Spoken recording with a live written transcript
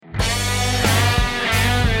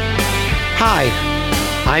Hi,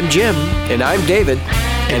 I'm Jim. And I'm David.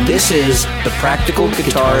 And this is the Practical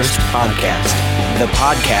Guitarist Podcast. The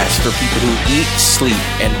podcast for people who eat, sleep,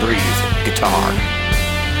 and breathe guitar.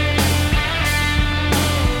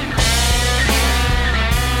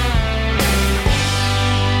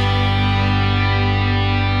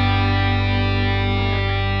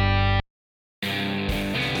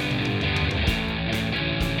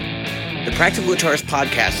 The Practical Guitarist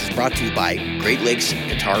Podcast is brought to you by Great Lakes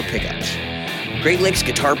Guitar Pickups. Great Lakes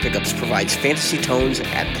Guitar Pickups provides fantasy tones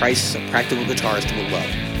at prices a practical guitarist will love.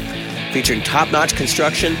 Featuring top-notch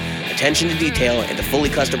construction, attention to detail, and a fully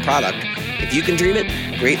custom product, if you can dream it,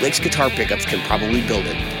 Great Lakes Guitar Pickups can probably build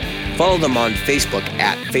it. Follow them on Facebook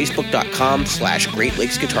at facebook.com/Great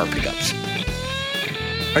Lakes Guitar Pickups.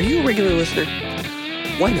 Are you a regular listener?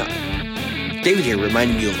 Why not? David here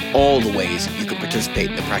reminding you of all the ways you can participate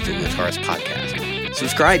in the Practical Guitarist Podcast.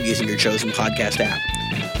 Subscribe using your chosen podcast app.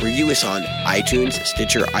 Review us on iTunes,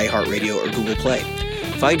 Stitcher, iHeartRadio, or Google Play.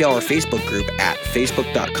 Find our Facebook group at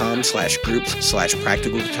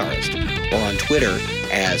facebook.com/groups/practicalguitarist or on Twitter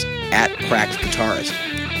as @practguitarist.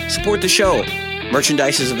 Support the show.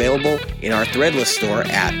 Merchandise is available in our Threadless store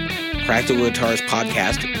at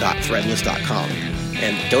practicalguitaristpodcast.threadless.com.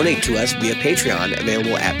 And donate to us via Patreon,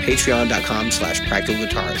 available at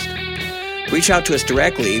patreon.com/practicalguitarist. Reach out to us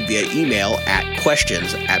directly via email at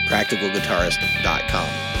questions@practicalguitarist.com.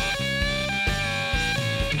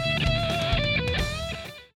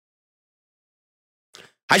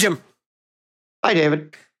 Hi, Jim. Hi,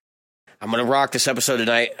 David. I'm going to rock this episode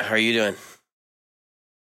tonight. How are you doing?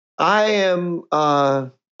 I am a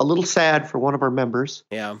little sad for one of our members.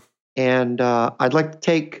 Yeah. And I'd like to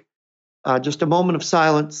take just a moment of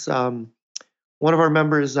silence. One of our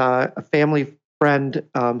members, a family friend,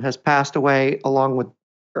 has passed away along with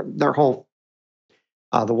their whole,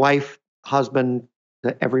 the wife, husband,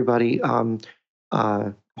 everybody,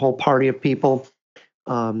 whole party of people.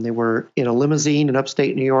 They were in a limousine in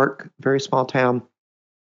upstate New York, very small town,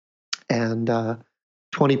 and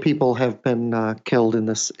 20 people have been killed in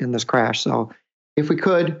this crash. So, if we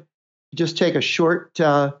could just take a short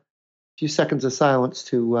few seconds of silence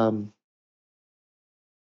to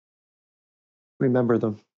remember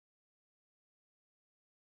them.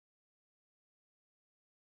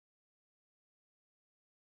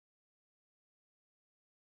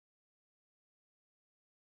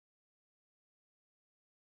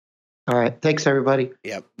 All right, thanks everybody.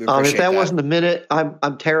 Yep. If that wasn't a minute,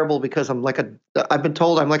 I'm terrible because I've been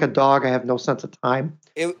told I'm like a dog. I have no sense of time.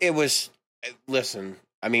 It was. Listen,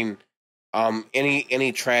 I mean,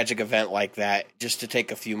 any tragic event like that, just to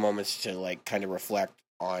take a few moments to like kind of reflect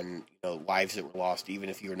on lives that were lost, even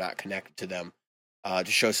if you're not connected to them,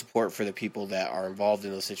 to show support for the people that are involved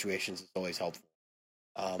in those situations is always helpful.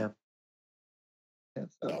 So.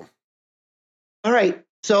 All right.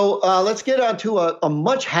 So let's get on to a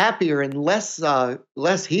much happier and less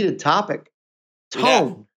heated topic.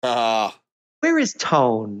 Tone. Yeah. Where is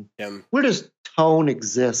tone? Jim, where does tone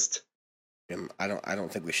exist? Jim, I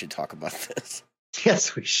don't think we should talk about this.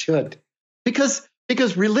 Yes, we should. Because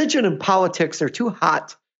religion and politics are too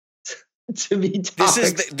hot to be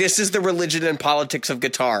topics. This is the religion and politics of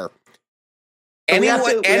guitar.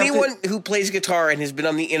 Anyone who plays guitar and has been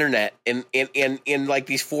on the internet in like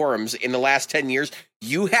these forums in the last 10 years,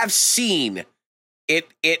 you have seen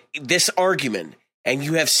this argument, and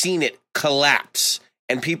you have seen it collapse,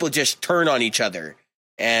 and people just turn on each other,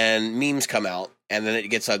 and memes come out, and then it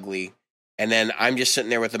gets ugly, and then I'm just sitting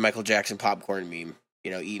there with the Michael Jackson popcorn meme,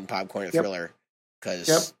 eating popcorn at Thriller,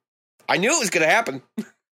 because I knew it was going to happen.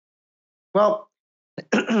 Well,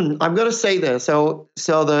 I'm going to say this. So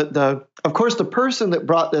of course the person that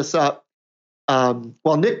brought this up,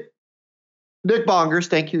 Nick Bongers,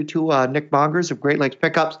 thank you to Nick Bongers of Great Lakes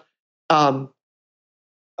Pickups,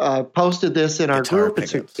 posted this in our group.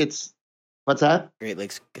 It's what's that? Great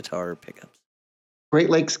Lakes Guitar Pickups.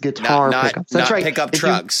 Great Lakes Guitar Pickups. That's not right. Pickup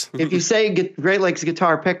trucks. If you say Great Lakes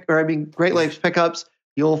Great Lakes Pickups,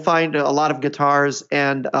 you'll find a lot of guitars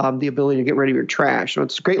and the ability to get rid of your trash. So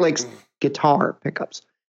it's Great Lakes Guitar Pickups.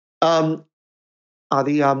 The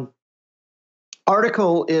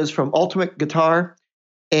article is from Ultimate Guitar,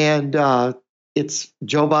 and it's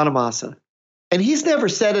Joe Bonamassa. And he's never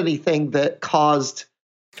said anything that caused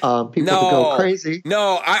people to go crazy.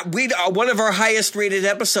 No, one of our highest rated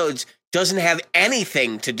episodes doesn't have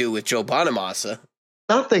anything to do with Joe Bonamassa.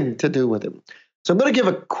 Nothing to do with him. So I'm going to give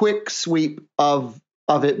a quick sweep of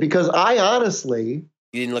it because I honestly...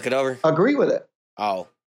 You didn't look it over? Agree with it. Oh.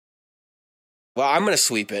 Well, I'm going to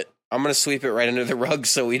sweep it. I'm going to sweep it right under the rug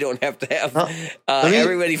so we don't have to have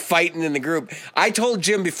everybody fighting in the group. I told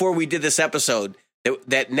Jim before we did this episode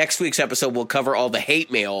that next week's episode will cover all the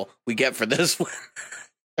hate mail we get for this one.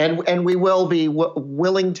 And we will be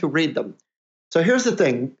willing to read them. So here's the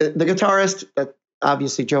thing. The guitarist,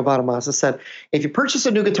 obviously Joe Bonamassa, said, if you purchase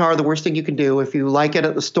a new guitar, the worst thing you can do, if you like it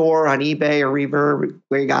at the store, on eBay or Reverb,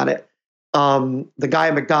 where you got it, the guy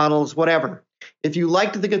at McDonald's, whatever. If you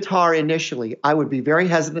liked the guitar initially, I would be very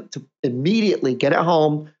hesitant to immediately get it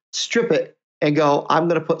home, strip it, and go, I'm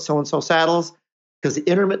going to put so-and-so saddles because the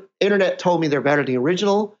internet told me they're better than the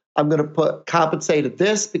original. I'm going to compensated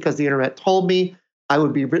this because the internet told me. I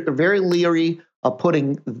would be very leery of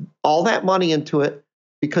putting all that money into it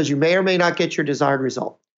because you may or may not get your desired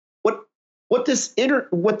result. What this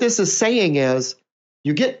is saying is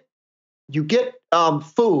you get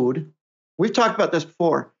food. We've talked about this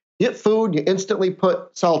before. You get food, you instantly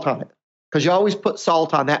put salt on it because you always put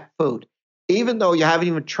salt on that food, even though you haven't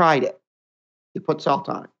even tried it. You put salt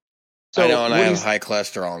on it. So I know, and I have high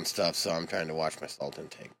cholesterol and stuff, so I'm trying to watch my salt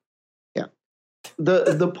intake. Yeah.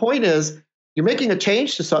 The point is, you're making a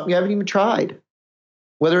change to something you haven't even tried.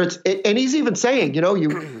 Whether it's, and he's even saying, you don't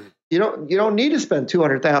need to spend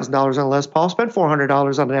 $200,000 on a Les Paul. Spend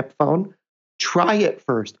 $400 on an Epiphone. Try it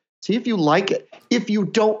first. See if you like it. If you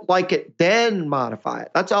don't like it, then modify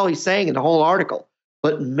it. That's all he's saying in the whole article.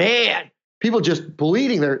 But man, people just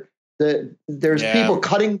bleeding. There's people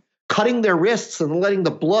cutting their wrists and letting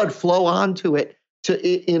the blood flow onto it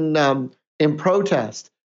in protest.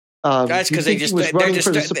 Guys, because they're just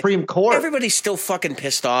for the Supreme Court. Everybody's still fucking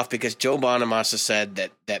pissed off because Joe Bonamassa said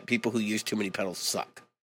that people who use too many pedals suck,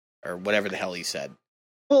 or whatever the hell he said.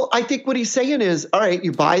 Well, I think what he's saying is, all right,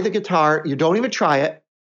 you buy the guitar, you don't even try it,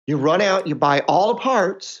 you run out, you buy all the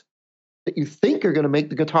parts that you think are going to make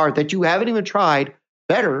the guitar that you haven't even tried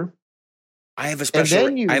better. I have a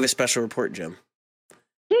special report, Jim.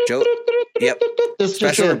 Joe, yep,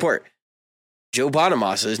 special report. Joe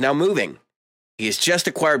Bonamassa is now moving. He has just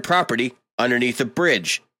acquired property underneath a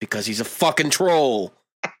bridge because he's a fucking troll.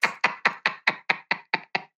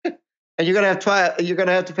 And you're gonna have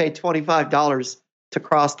to pay $25 to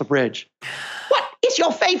cross the bridge. What is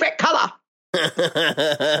your favorite color?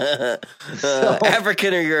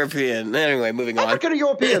 African or European? Anyway, moving on. African or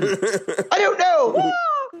European? I don't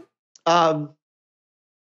know.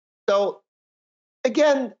 So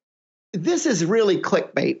again, this is really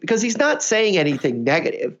clickbait because he's not saying anything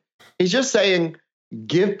negative. He's just saying,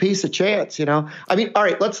 give peace a chance, I mean, all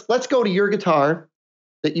right, let's go to your guitar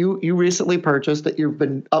that you recently purchased that you've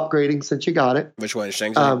been upgrading since you got it. Which one is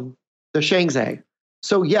Shangzai? The Shangzai.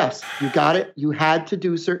 So yes, you got it. You had to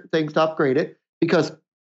do certain things to upgrade it because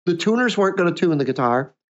the tuners weren't going to tune the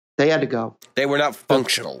guitar. They had to go. They were not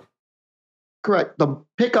functional. Correct. The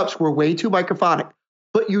pickups were way too microphonic,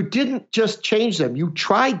 but you didn't just change them. You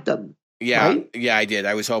tried them. Yeah, right? Yeah, I did.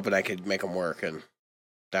 I was hoping I could make them work, and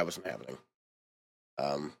that wasn't happening.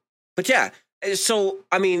 But yeah, so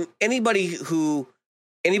I mean, anybody who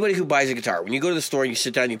buys a guitar, when you go to the store and you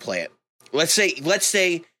sit down and you play it, let's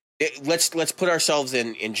put ourselves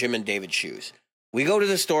in Jim and David's shoes. We go to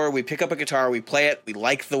the store, we pick up a guitar, we play it, we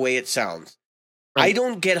like the way it sounds. Right. I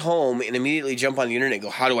don't get home and immediately jump on the internet and go,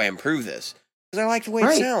 how do I improve this? Because I like the way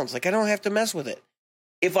it sounds. Like I don't have to mess with it.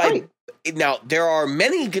 Now there are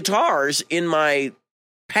many guitars in my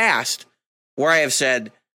past where I have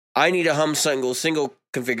said, I need a hum single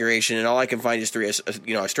configuration, and all I can find is a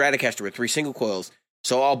Stratocaster with 3 single coils.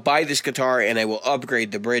 So I'll buy this guitar and I will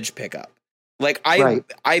upgrade the bridge pickup. Like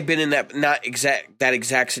I've been in that that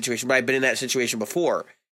exact situation, but I've been in that situation before,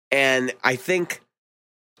 and I think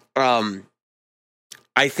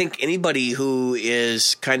anybody who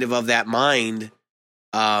is kind of that mind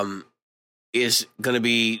is going to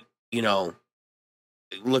be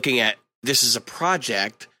looking at this as a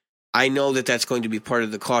project. I know that's going to be part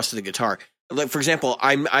of the cost of the guitar. Like, for example,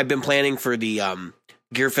 I've been planning for the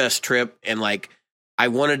Gearfest trip, and I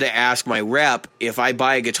wanted to ask my rep, if I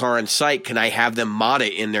buy a guitar on site, can I have them mod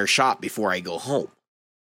it in their shop before I go home?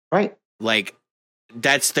 Right. Like,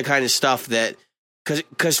 that's the kind of stuff that,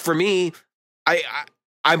 because for me,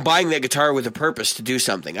 I'm buying that guitar with a purpose to do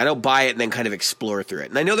something. I don't buy it and then kind of explore through it.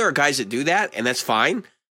 And I know there are guys that do that, and that's fine.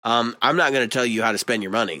 I'm not going to tell you how to spend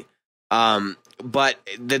your money. But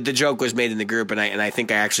the joke was made in the group, and I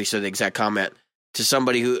think I actually said the exact comment to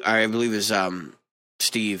somebody who I believe is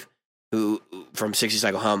Steve, who from 60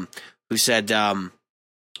 Cycle Hum, who said, I'm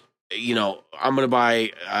going to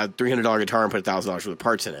buy a $300 guitar and put $1,000 worth of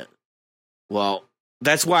parts in it. Well,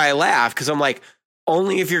 that's why I laugh, because I'm like,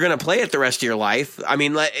 only if you're going to play it the rest of your life. I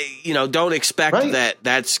mean, don't expect that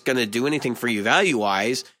that's going to do anything for you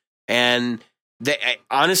value-wise. And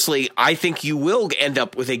honestly, I think you will end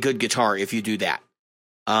up with a good guitar if you do that.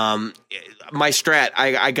 My Strat,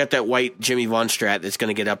 I got that white Jimmy Vaughn Strat that's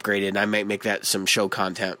going to get upgraded, and I might make that some show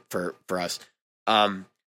content for us.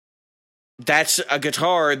 That's a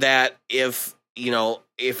guitar that if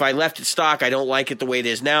I left it stock, I don't like it the way it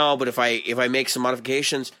is now, but if I make some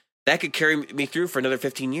modifications, that could carry me through for another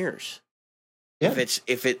 15 years. Yeah.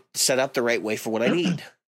 If it's set up the right way for what I need.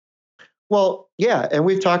 Well, yeah, and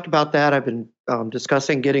we've talked about that. I've been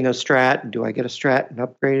discussing getting a Strat. Do I get a Strat and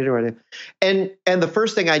upgrade it, or and the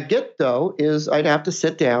first thing I'd get though is I'd have to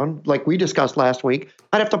sit down, like we discussed last week.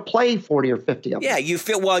 I'd have to play 40 or 50 of them. Yeah, you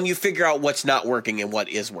figure out what's not working and what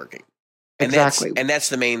is working. And exactly, that's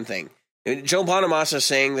the main thing. Joe Bonamassa is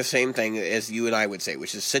saying the same thing as you and I would say,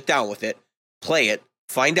 which is sit down with it, play it,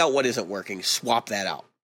 find out what isn't working, swap that out.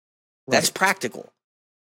 Right. That's practical.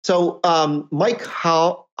 So, Mike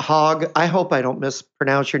Hogg, I hope I don't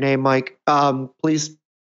mispronounce your name, Mike. Please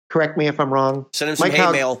correct me if I'm wrong. Send him some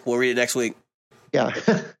hate mail. We'll read it next week. Yeah.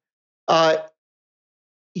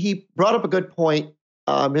 He brought up a good point.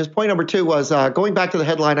 His point number 2 was going back to the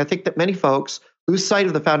headline. I think that many folks lose sight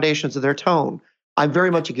of the foundations of their tone. I'm very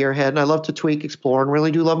much a gearhead, and I love to tweak, explore, and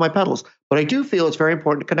really do love my pedals. But I do feel it's very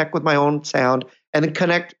important to connect with my own sound and then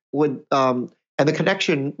connect with and the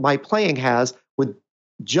connection my playing has with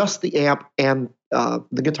just the amp and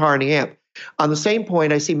the guitar and the amp. On the same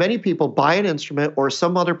point, I see many people buy an instrument or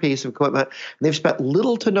some other piece of equipment and they've spent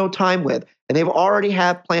little to no time with, and they've already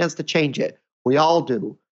had plans to change it. We all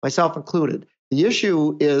do, myself included. The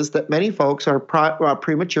issue is that many folks are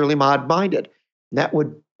prematurely mod-minded.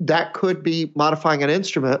 That could be modifying an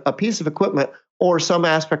instrument, a piece of equipment, or some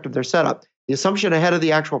aspect of their setup. The assumption ahead of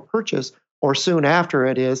the actual purchase or soon after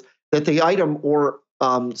it is that the item or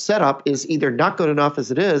setup is either not good enough as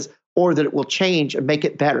it is, or that it will change and make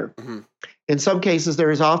it better. Mm-hmm. In some cases, there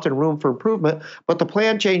is often room for improvement, but the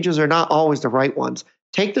plan changes are not always the right ones.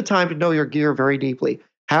 Take the time to know your gear very deeply,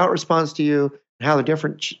 how it responds to you, and how the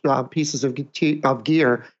different pieces of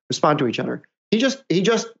gear respond to each other. He just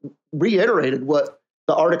reiterated what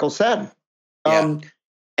the article said. Yeah.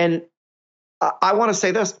 And I want to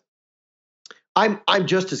say this. I'm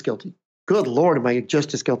just as guilty. Good Lord, am I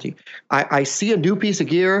just as guilty? I see a new piece of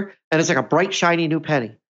gear, and it's like a bright, shiny new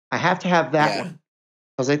penny. I have to have that one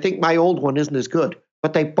because I think my old one isn't as good.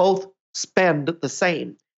 But they both spend the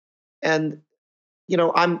same. And,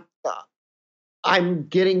 I'm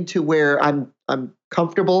getting to where I'm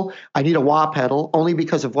comfortable. I need a wah pedal only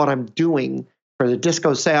because of what I'm doing for the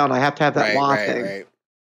disco sound. I have to have that wah thing. Right.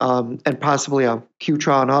 And possibly a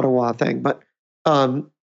Qtron auto wah thing. But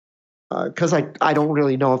because I don't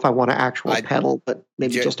really know if I want an actual pedal, but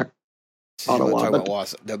maybe just a auto wah.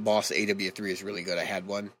 The Boss AW3 is really good. I had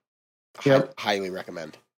one. Yep. Highly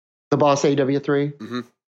recommend. The Boss AW3? Mm-hmm.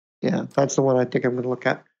 Yeah, that's the one I think I'm going to look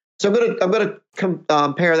at. So I'm going to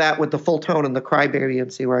compare that with the Full Tone and the Crybaby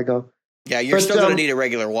and see where I go. Yeah, you're still going to need a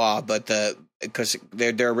regular wah, but because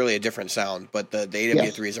they're really a different sound. But the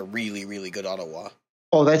AW3 is a really, really good auto wah.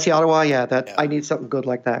 Oh, that's the auto wah? Yeah, I need something good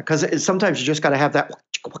like that. Because sometimes you just got to have that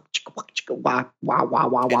wah, wah, wah,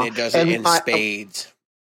 wah, wah. And it does it in spades.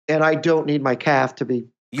 And I don't need my calf to be.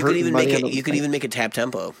 You could even make it tap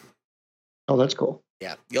tempo. Oh, that's cool.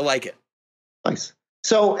 Yeah, you'll like it. Nice.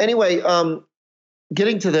 So anyway,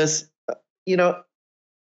 getting to this,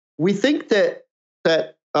 we think that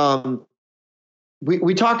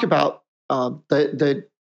we talked about the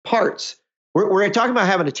parts. We're talking about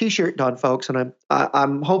having a T-shirt done, folks, and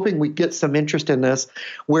I'm hoping we get some interest in this,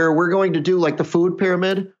 where we're going to do like the food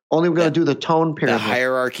pyramid. Only we're going to do the tone pyramid, the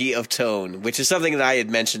hierarchy of tone, which is something that I had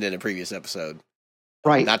mentioned in a previous episode.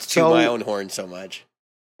 Right. Not to toot my own horn so much.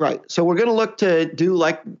 Right. So we're going to look to do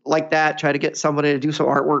like that. Try to get somebody to do some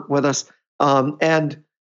artwork with us, and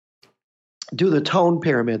do the tone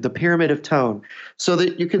pyramid, the pyramid of tone, so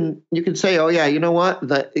that you can say, oh yeah, you know what?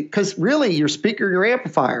 Because really, your speaker, your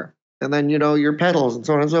amplifier, and then your pedals and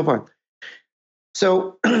so on and so forth.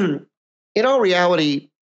 So, in all reality,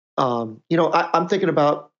 I'm thinking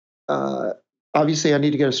about obviously I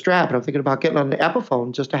need to get a Strat, and I'm thinking about getting on the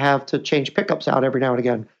Epiphone just to have to change pickups out every now and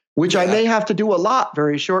again, which I may have to do a lot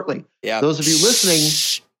very shortly. Yeah. Those of you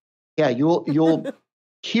listening, you'll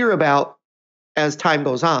hear about as time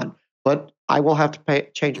goes on, but I will have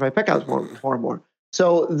to change my pickups more and more.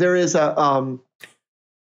 So there is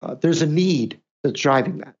there's a need that's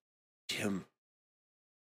driving that. Jim,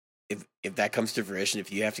 if that comes to fruition,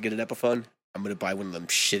 if you have to get an Epiphone, I'm going to buy one of them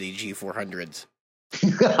shitty G400s.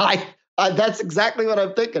 That's exactly what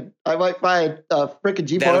I'm thinking. I might buy a freaking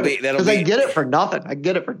G400 because I get it for nothing. I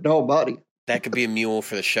get it for no money. That could be a mule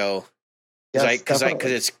for the show. Because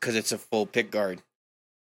it's a full pick guard.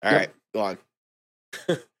 All right, go on.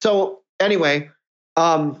 So anyway,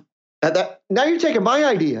 Now you're taking my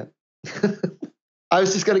idea. I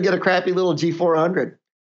was just going to get a crappy little G400.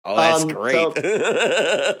 Oh, that's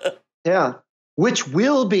great. Yeah, which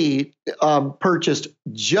will be purchased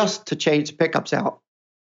just to change the pickups out.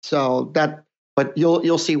 So but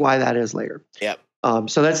you'll see why that is later. Yep.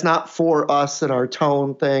 So that's not for us and our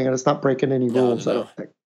tone thing, and it's not breaking any rules. No. I don't think.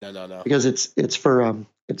 No. Because it's for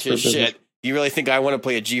it's for business. Shit. You really think I want to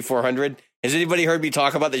play a G400? Has anybody heard me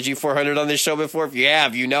talk about the G400 on this show before? If you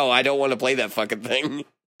have, you know I don't want to play that fucking thing.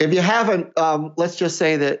 If you haven't, let's just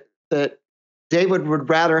say that David would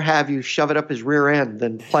rather have you shove it up his rear end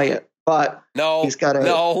than play it. But no, he's got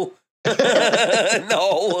no.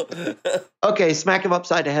 Okay, smack him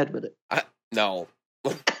upside the head with it. No.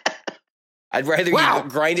 I'd rather you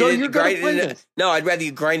grind it. No, I'd rather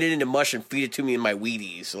you grind it into mush and feed it to me in my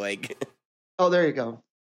Wheaties. Like. Oh, there you go.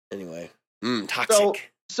 Anyway,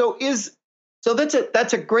 toxic. So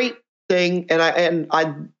that's a great thing,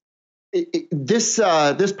 this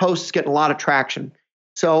post is getting a lot of traction.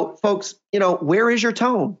 So, folks, where is your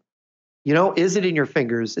tone? Is it in your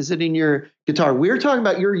fingers? Is it in your guitar? We're talking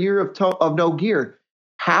about your year of no gear.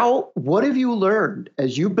 What have you learned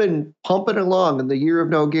as you've been pumping along in the year of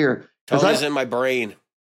no gear? Tone is in my brain.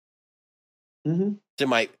 Mm-hmm. It's in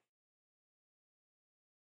my.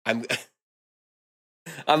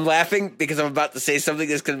 I'm laughing because I'm about to say something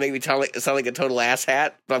that's going to make me sound like a total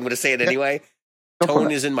asshat, but I'm going to say it anyway.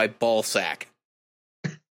 Tone is in my ball sack.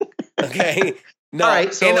 Okay. No. All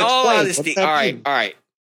right. So in all honesty, all mean? right.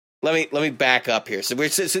 Let me back up here. So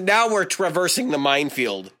now we're traversing the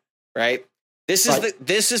minefield, right? This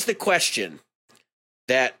is the question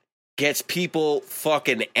that gets people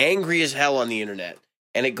fucking angry as hell on the internet,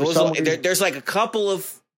 and it goes. There's like a couple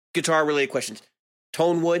of guitar related questions.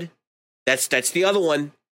 Tone wood. That's the other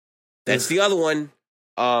one. That's the other one.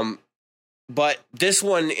 But this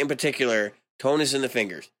one in particular, tone is in the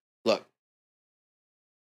fingers. Look,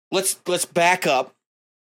 let's back up.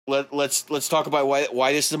 Let's talk about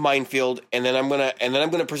why this is a minefield, and then I'm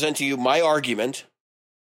gonna present to you my argument.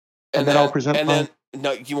 And then I'll present.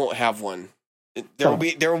 No, you won't have one. There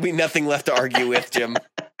will be nothing left to argue with, Jim.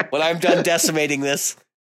 When I'm done decimating this,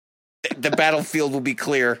 the battlefield will be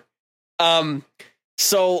clear.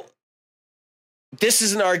 So. This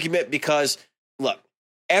is an argument because, look,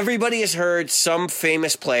 everybody has heard some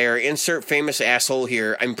famous player, insert famous asshole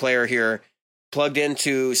here, player here, plugged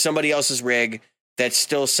into somebody else's rig that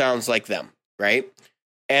still sounds like them, right?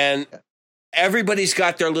 And everybody's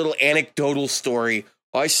got their little anecdotal story.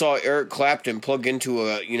 I saw Eric Clapton plug into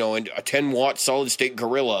a 10-watt solid-state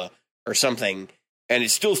Gorilla or something, and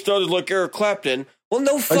it still sounded like Eric Clapton. Well,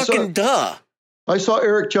 no fucking duh. I saw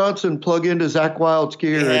Eric Johnson plug into Zakk Wylde's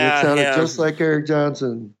gear, and it sounded just like Eric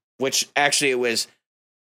Johnson. Which, actually, it was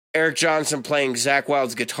Eric Johnson playing Zakk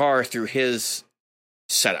Wylde's guitar through his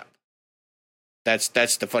setup. That's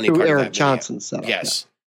the funny part of that video. Eric Johnson's setup. Yes.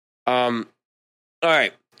 Yeah. All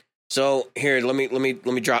right. So, here, let me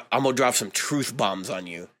drop... I'm going to drop some truth bombs on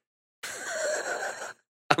you.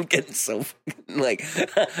 I'm getting so like...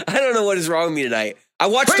 I don't know what is wrong with me tonight. I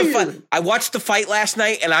watched the fight last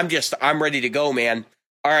night, and I'm ready to go, man.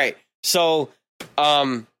 All right, so,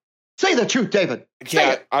 say the truth, David.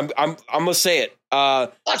 Say it. I'm gonna say it.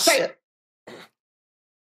 Let's say it.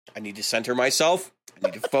 I need to center myself. I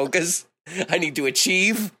need to focus. I need to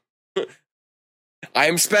achieve. I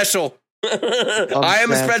am special. I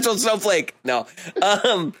am a special snowflake. No.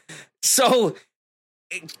 So,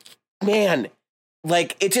 man,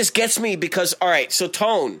 like it just gets me because all right. So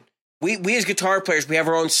tone. We as guitar players, we have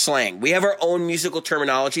our own slang. We have our own musical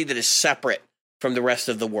terminology that is separate from the rest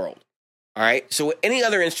of the world. All right? So any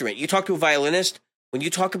other instrument, you talk to a violinist, when you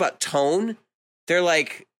talk about tone, they're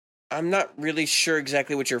like, I'm not really sure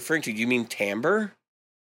exactly what you're referring to. Do you mean timbre?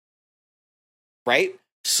 Right?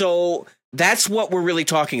 So that's what we're really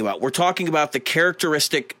talking about. We're talking about the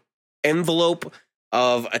characteristic envelope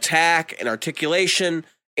of attack and articulation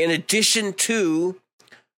in addition to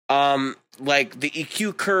like the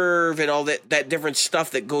EQ curve and all that different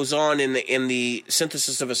stuff that goes on in the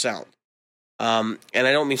synthesis of a sound. And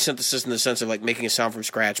I don't mean synthesis in the sense of like making a sound from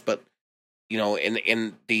scratch, but in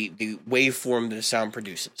the waveform that a sound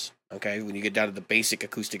produces. Okay, when you get down to the basic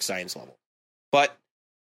acoustic science level. But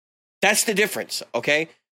that's the difference. Okay,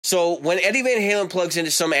 so when Eddie Van Halen plugs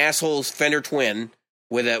into some asshole's Fender Twin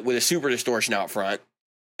with a super distortion out front,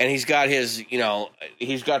 and he's got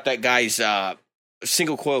that guy's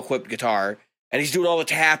single coil equipped guitar, and he's doing all the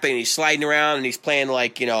tapping, and he's sliding around, and he's playing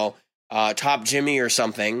like Top Jimmy or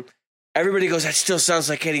something. Everybody goes, that still sounds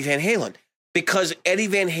like Eddie Van Halen, because Eddie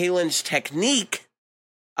Van Halen's technique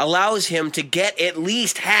allows him to get at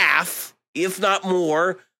least half, if not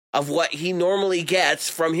more, of what he normally gets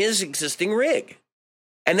from his existing rig.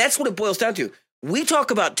 And that's what it boils down to. We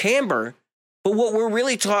talk about timbre, but what we're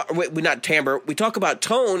really not timbre, we talk about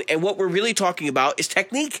tone, and what we're really talking about is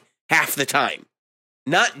technique half the time.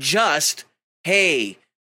 Not just, hey,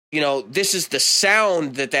 this is the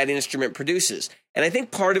sound that instrument produces. And I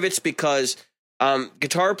think part of it's because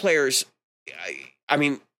guitar players,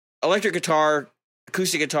 electric guitar,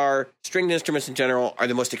 acoustic guitar, stringed instruments in general are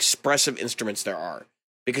the most expressive instruments there are,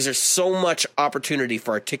 because there's so much opportunity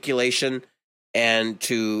for articulation and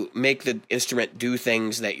to make the instrument do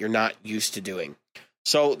things that you're not used to doing.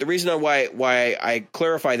 So the reason why I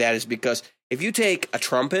clarify that is because if you take a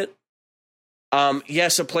trumpet,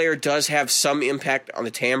 yes, a player does have some impact on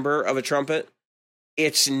the timbre of a trumpet.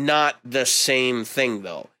 It's not the same thing,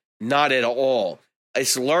 though. Not at all.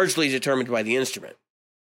 It's largely determined by the instrument.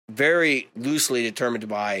 Very loosely determined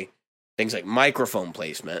by things like microphone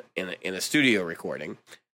placement in a studio recording,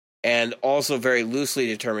 and also very loosely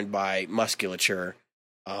determined by musculature,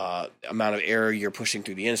 amount of air you're pushing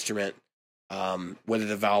through the instrument, whether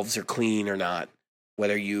the valves are clean or not,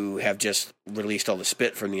 whether you have just released all the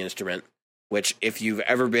spit from the instrument, which if you've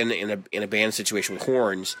ever been in a band situation with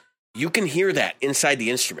horns, you can hear that inside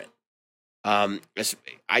the instrument. You're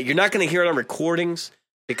not going to hear it on recordings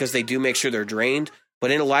because they do make sure they're drained. But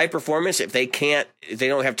in a live performance, if they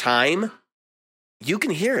don't have time, you can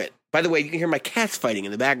hear it. By the way, you can hear my cats fighting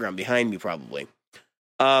in the background behind me, probably.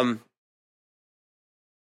 That's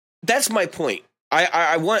my point.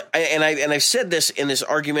 I've said this in this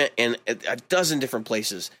argument in a dozen different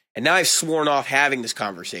places, and now I've sworn off having this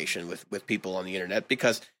conversation with people on the internet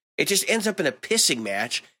because it just ends up in a pissing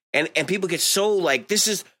match, and people get so like,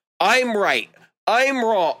 I'm right, I'm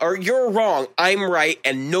wrong, or you're wrong, I'm right,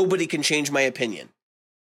 and nobody can change my opinion.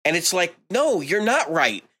 And it's like, no, you're not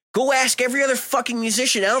right. Go ask every other fucking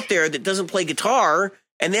musician out there that doesn't play guitar,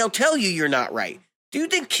 and they'll tell you you're not right. Do you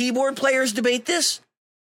think keyboard players debate this?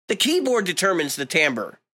 The keyboard determines the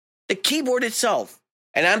timbre. The keyboard itself.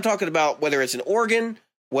 And I'm talking about whether it's an organ,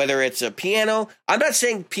 whether it's a piano. I'm not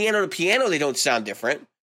saying piano to piano they don't sound different.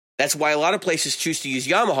 That's why a lot of places choose to use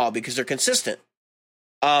Yamaha, because they're consistent.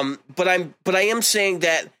 But I am saying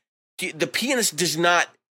that the pianist does not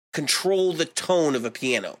control the tone of a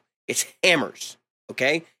piano. It's hammers,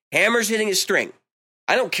 okay? Hammers hitting a string.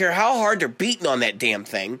 I don't care how hard they're beating on that damn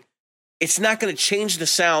thing. It's not going to change the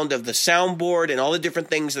sound of the soundboard and all the different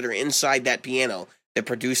things that are inside that piano that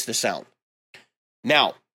produce the sound.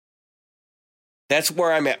 Now, that's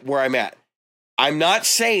where I'm at. I'm not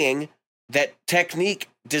saying that technique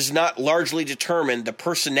does not largely determine the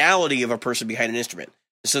personality of a person behind an instrument.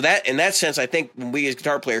 So that, in that sense, I think when we as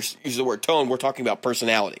guitar players use the word tone, we're talking about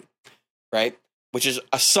personality, right? Which is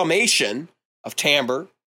a summation of timbre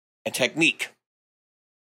and technique.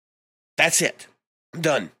 That's it. I'm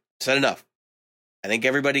done. Said enough. I think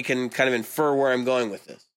everybody can kind of infer where I'm going with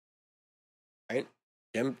this. Right?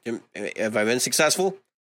 Jim, have I been successful?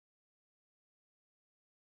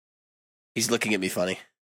 He's looking at me funny.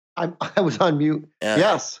 I was on mute.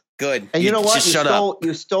 Yes. Good. And you know what? Shut up.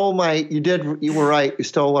 You stole you were right. You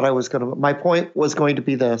stole what I was going to, my point was going to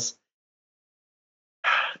be this.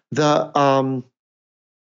 The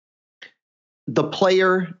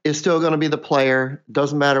player is still going to be the player.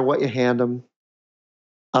 Doesn't matter what you hand them.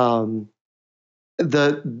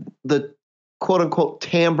 The quote unquote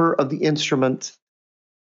timbre of the instrument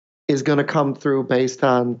is going to come through based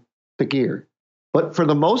on the gear. But for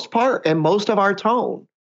the most part, and most of our tone,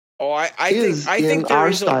 I think there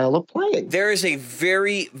our style of playing. There is a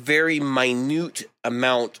very, very minute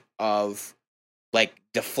amount of like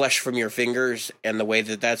the flesh from your fingers and the way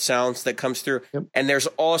that sounds that comes through. Yep. And there's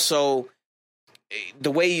also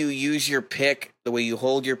the way you use your pick, the way you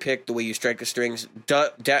hold your pick, the way you strike the strings,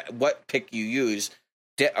 what pick you use,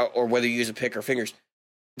 or whether you use a pick or fingers.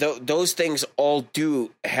 Those things all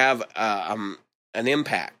do have an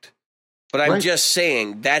impact. But I'm just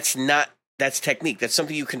saying that's technique. That's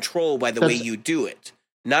something you control by the way you do it.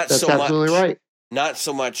 That's absolutely right. Not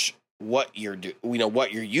so much what you're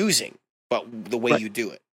what you're using, but the way you do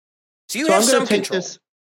it. So you have some control.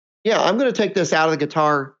 I'm going to take this out of the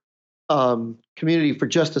guitar community for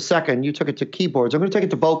just a second. You took it to keyboards. I'm going to take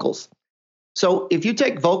it to vocals. So if you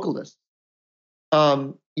take vocalists,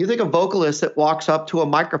 you think a vocalist that walks up to a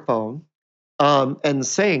microphone and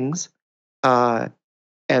sings,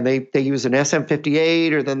 and they use an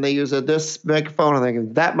SM58, or then they use this microphone, and they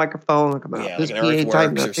use that microphone, this PA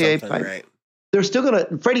type, that PA type. Right. They're still going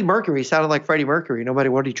to. Freddie Mercury sounded like Freddie Mercury, no matter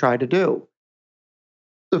what he tried to do.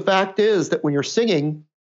 The fact is that when you're singing,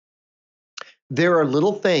 there are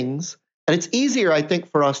little things, and it's easier, I think,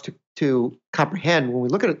 for us to comprehend when we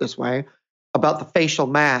look at it this way. about the facial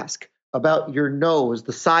mask, about your nose,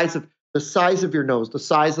 the size of your nose, the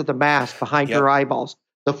size of the mask behind your eyeballs,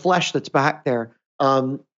 the flesh that's back there,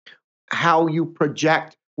 how you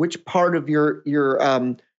project, which part of your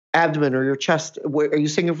abdomen or your chest. Are you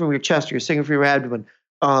singing from your chest or you're singing from your abdomen?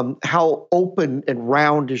 How open and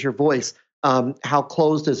round is your voice? How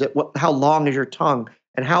closed is it? How long is your tongue?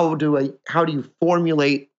 And how do you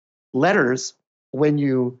formulate letters when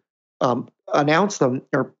you announce them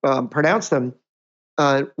or pronounce them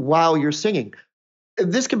while you're singing?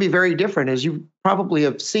 This can be very different, as you probably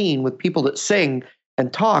have seen with people that sing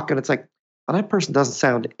and talk, and it's like, well, that person doesn't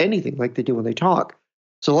sound anything like they do when they talk.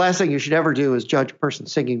 So the last thing you should ever do is judge a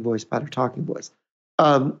person's singing voice by their talking voice.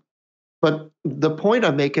 But the point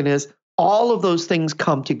I'm making is all of those things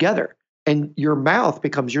come together, and your mouth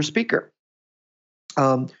becomes your speaker.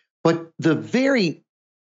 But the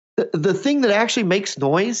thing that actually makes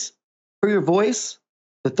noise for your voice,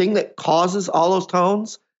 the thing that causes all those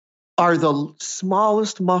tones, are the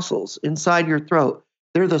smallest muscles inside your throat.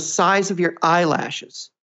 They're the size of your eyelashes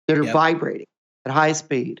that are vibrating at high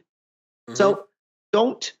speed. Mm-hmm. So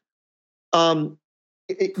don't,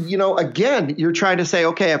 again, you're trying to say,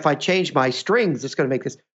 okay, if I change my strings, it's going to make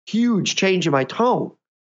this huge change in my tone.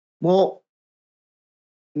 Well,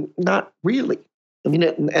 not really. I mean,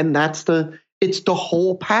 and it's the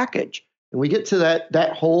whole package. And we get to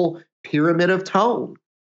that whole pyramid of tone,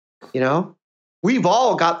 We've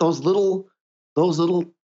all got those little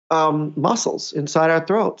muscles inside our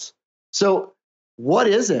throats. So what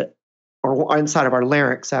is it, or inside of our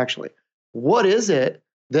larynx, actually? What is it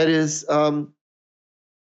that is that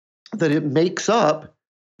it makes up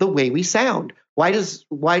the way we sound? Why does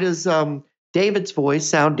David's voice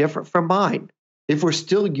sound different from mine if we're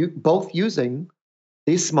still both using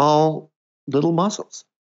these small little muscles?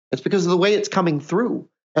 It's because of the way it's coming through,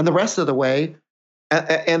 and the rest of the way.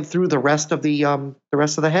 And through the rest of the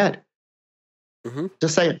head. Mm-hmm.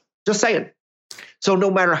 Just saying. So no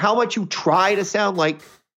matter how much you try to sound like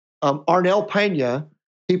Arnel Pena,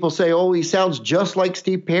 people say, "Oh, he sounds just like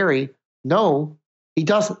Steve Perry." No, he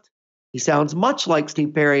doesn't. He sounds much like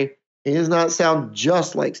Steve Perry. He does not sound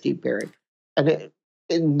just like Steve Perry. And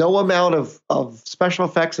no amount of special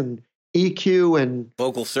effects and EQ and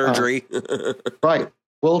vocal surgery, right,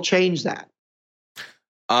 will change that.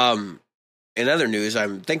 In other news,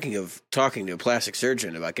 I'm thinking of talking to a plastic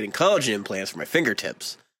surgeon about getting collagen implants for my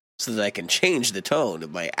fingertips so that I can change the tone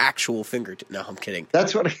of my actual fingertips. No, I'm kidding.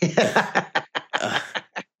 That's what.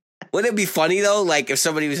 Wouldn't it be funny though, like if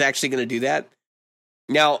somebody was actually going to do that?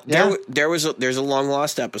 Now, there's a long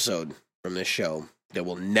lost episode from this show that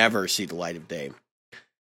will never see the light of day,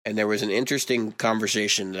 and there was an interesting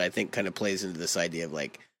conversation that I think kind of plays into this idea of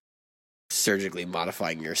like surgically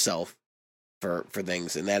modifying yourself for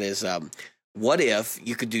things, and that is. What if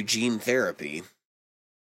you could do gene therapy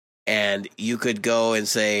and you could go and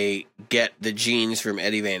say, get the genes from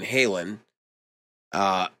Eddie Van Halen?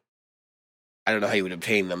 I don't know how you would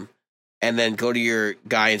obtain them. And then go to your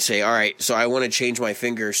guy and say, all right, so I want to change my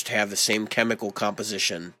fingers to have the same chemical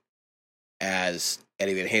composition as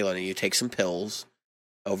Eddie Van Halen. And you take some pills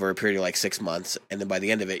over a period of like 6 months. And then by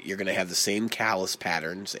the end of it, you're going to have the same callus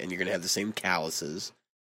patterns and you're going to have the same calluses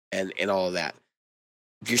and all of that.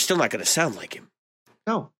 You're still not going to sound like him.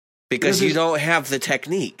 No. Because you don't have the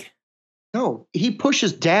technique. No. He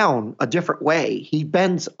pushes down a different way. He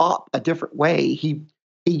bends up a different way. He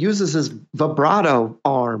uses his vibrato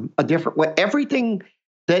arm a different way. Everything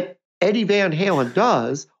that Eddie Van Halen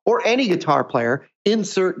does, or any guitar player,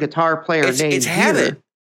 insert guitar player name it's habit.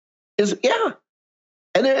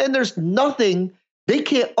 And there's nothing, they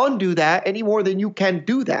can't undo that any more than you can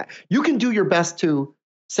do that. You can do your best to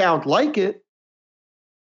sound like it,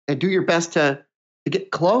 and do your best to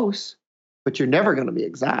get close, but you're never going to be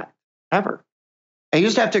exact, ever. And you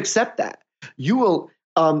just have to accept that. You will.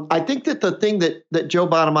 I think that the thing that Joe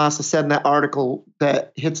Bonamassa said in that article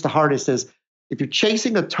that hits the hardest is, if you're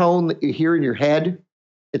chasing a tone that you hear in your head,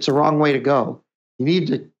 it's the wrong way to go. You need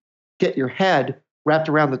to get your head wrapped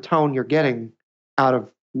around the tone you're getting out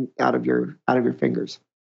of your fingers.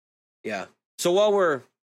 Yeah. So while we're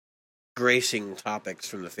gracing topics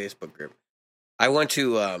from the Facebook group, I want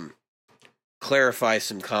to clarify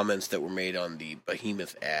some comments that were made on the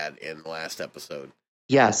Behemoth ad in the last episode.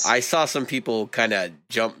 Yes. I saw some people kind of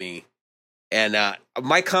jump me. And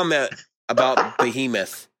my comment about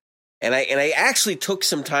Behemoth, and I actually took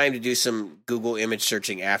some time to do some Google image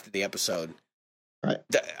searching after the episode. Right.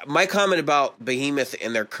 My comment about Behemoth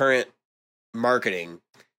and their current marketing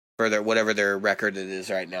for their whatever their record it is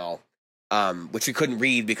right now, which we couldn't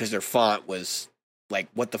read because their font was like,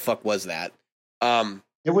 what the fuck was that?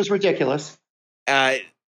 It was ridiculous.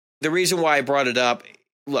 the reason why I brought it up,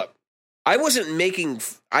 look, I wasn't making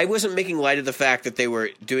light of the fact that they were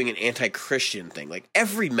doing an anti-Christian thing. Like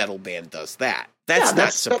every metal band does that. That's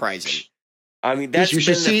not surprising. I mean, that's been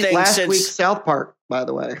the thing last since week's South Park, by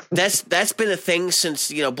the way. That's been a thing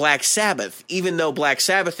since, Black Sabbath. Even though Black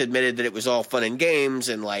Sabbath admitted that it was all fun and games,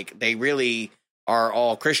 and like they really are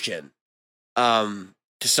all Christian, to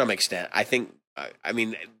some extent. I think. I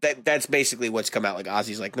mean, that's basically what's come out. Like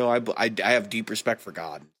Ozzy's like, no, I have deep respect for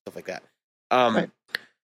God and stuff like that. Right.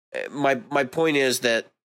 My point is that,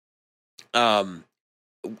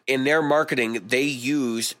 in their marketing, they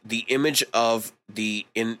use the image of the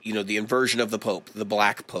inversion of the Pope, the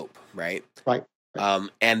Black Pope, right? Right.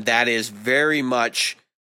 And that is very much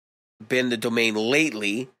been the domain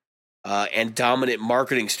lately, and dominant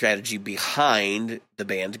marketing strategy behind the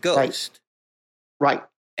band Ghost. Right.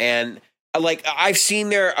 And like I've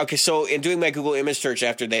seen so in doing my Google image search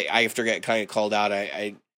after get kind of called out,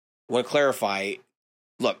 I want to clarify.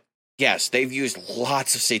 Look, yes, they've used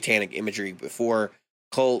lots of satanic imagery before.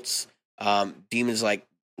 Cults, demons like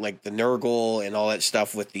the Nurgle and all that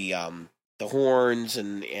stuff with the horns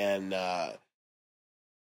and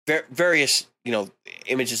various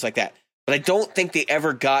images like that. But I don't think they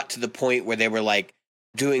ever got to the point where they were like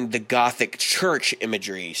doing the Gothic church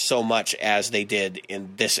imagery so much as they did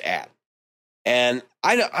in this ad. And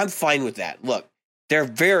I'm fine with that. Look, they're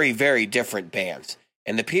very, very different bands,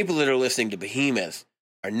 and the people that are listening to Behemoth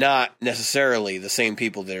are not necessarily the same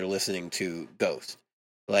people that are listening to Ghost.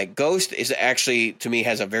 Like Ghost is actually, to me,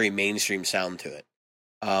 has a very mainstream sound to it,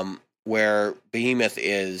 where Behemoth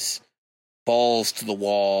is balls to the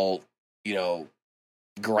wall,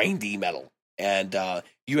 grindy metal, and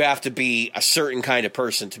you have to be a certain kind of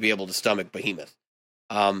person to be able to stomach Behemoth.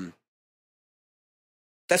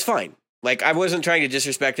 That's fine. Like, I wasn't trying to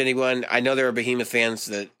disrespect anyone. I know there are Behemoth fans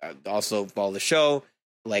that also follow the show.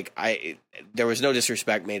 Like, there was no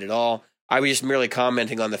disrespect made at all. I was just merely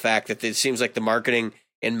commenting on the fact that it seems like the marketing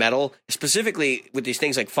in metal, specifically with these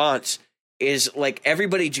things like fonts, is like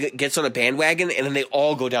everybody gets on a bandwagon and then they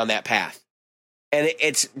all go down that path. And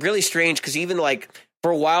it's really strange because even like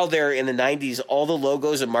for a while there in the 90s, all the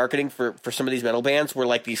logos and marketing for some of these metal bands were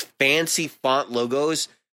like these fancy font logos.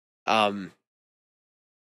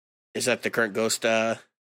 Is that the current Ghost? Yeah.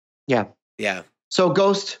 Yeah. So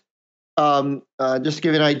Ghost, just to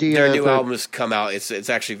give you an idea. Their new album has come out. It's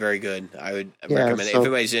actually very good. I would recommend it. If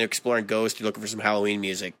anybody's exploring Ghost, you're looking for some Halloween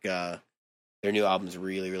music, their new album is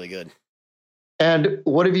really, really good. And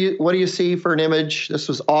what do you see for an image? This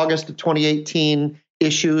was August of 2018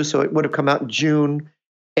 issue, so it would have come out in June.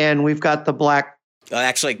 And we've got the black.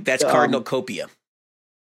 Actually, that's Cardinal Copia.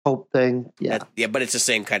 Pope thing. Yeah. But it's the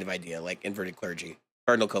same kind of idea, like inverted clergy.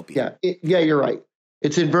 Cardinal Copia. Yeah, you're right.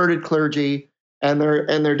 It's inverted clergy, and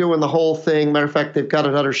they're doing the whole thing. Matter of fact, they've got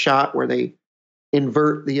another shot where they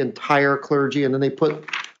invert the entire clergy, and then they put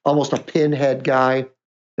almost a pinhead guy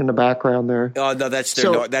in the background there. Oh no, that's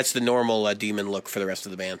the normal demon look for the rest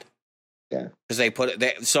of the band. Yeah, because they put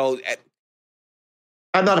it. So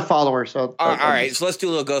I'm not a follower, so all right. So let's do a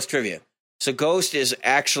little Ghost trivia. So Ghost is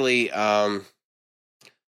actually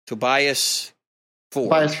Tobias Forge.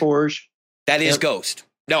 Tobias Forge. That is Ghost.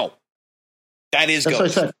 No, that is Ghost.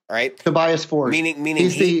 That's what I said. Right? Tobias Forge. Meaning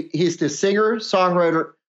he's the singer,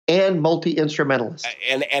 songwriter, and multi-instrumentalist.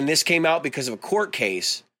 And this came out because of a court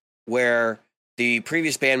case where the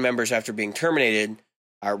previous band members, after being terminated,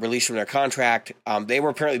 are released from their contract. They were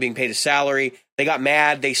apparently being paid a salary. They got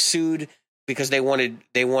mad. They sued because they wanted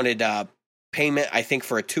payment, I think,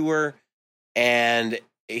 for a tour. And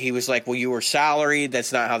he was like, well, you were salaried.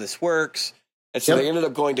 That's not how this works. And so they ended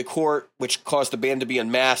up going to court, which caused the band to be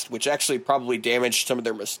unmasked, which actually probably damaged some of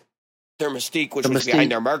their mystique, which was behind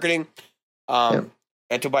their marketing. And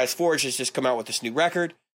Tobias Forge has just come out with this new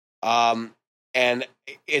record. And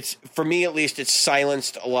it's, for me at least, it's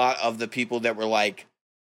silenced a lot of the people that were like,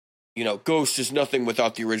 Ghost is nothing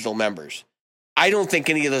without the original members. I don't think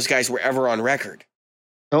any of those guys were ever on record,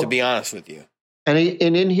 to be honest with you. And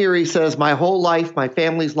in here he says, my whole life, my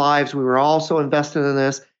family's lives, we were all so invested in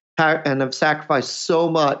this and have sacrificed so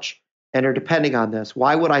much and are depending on this.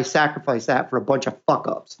 Why would I sacrifice that for a bunch of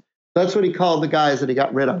fuck-ups? That's what he called the guys that he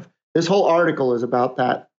got rid of. This whole article is about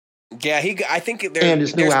that. Yeah, I think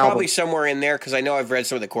there's probably somewhere in there, because I know I've read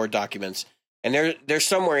some of the court documents, and there's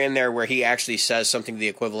somewhere in there where he actually says something to the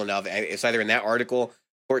equivalent of, it's either in that article,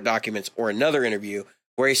 court documents, or another interview,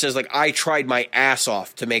 where he says, like, I tried my ass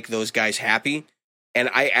off to make those guys happy, and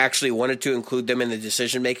I actually wanted to include them in the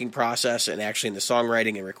decision-making process and actually in the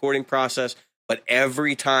songwriting and recording process, but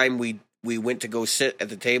every time we went to go sit at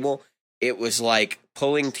the table, it was like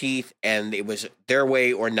pulling teeth, and it was their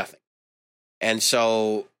way or nothing. And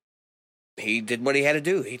so he did what he had to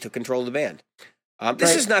do. He took control of the band.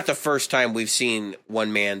 This is not the first time we've seen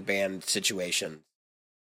one-man band situation.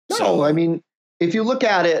 No, So, I mean, if you look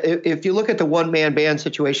at it, if you look at the one-man band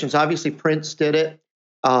situations, obviously Prince did it.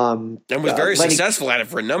 And was very successful at it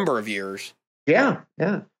for a number of years. Yeah.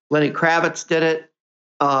 Lenny Kravitz did it.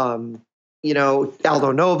 Aldo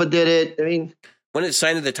Nova did it. I mean, When it's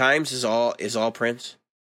signed to the Times is all Prince.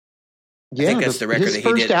 yeah, I think that's the record that he did.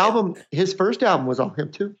 His first album was all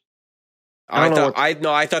him too. I thought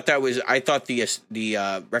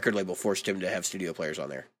the record label forced him to have studio players on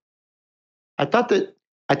there. I thought that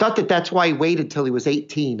that's why he waited till he was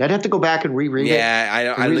 18. I'd have to go back and reread it.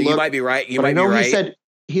 Yeah, I you might be right. I know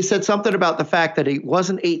he said something about the fact that he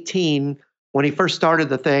wasn't 18 when he first started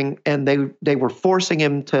the thing, and they were forcing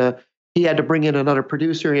him to. He had to bring in another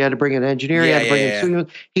producer. He had to bring in an engineer. He had to bring in studio.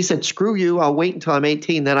 He said, "Screw you! I'll wait until I'm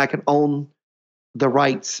 18, then I can own the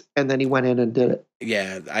rights." And then he went in and did it.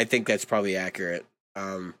 Yeah, I think that's probably accurate.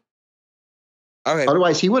 Okay.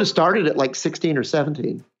 Otherwise, he would have started at like 16 or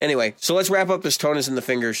 17. Anyway, so let's wrap up this Tone is in the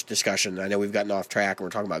Fingers discussion. I know we've gotten off track and we're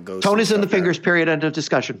talking about ghosts. Tone is in the fingers, period, end of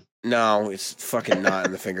discussion. No, it's fucking not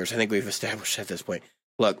in the fingers. I think we've established at this point.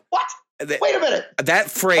 Look. What? Wait a minute.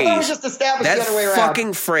 That phrase. I thought it was just established the other way around. That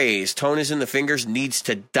fucking phrase, Tone is in the fingers, needs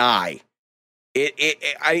to die.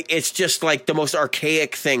 It's just like the most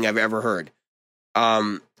archaic thing I've ever heard.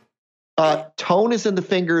 Tone is in the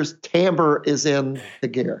fingers, timbre is in the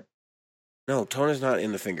gear. No, tone is not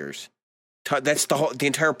in the fingers. That's the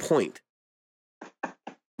entire point.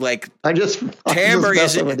 Like timbre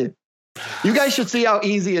is. You guys should see how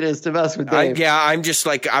easy it is to mess with Dave. I'm just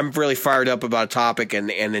like I'm really fired up about a topic, and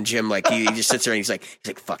then Jim he just sits there and he's like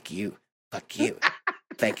fuck you,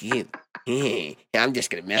 thank you. I'm just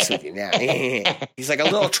gonna mess with you now. He's like a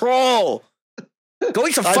little troll. Go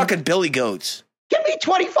eat some fucking billy goats. Give me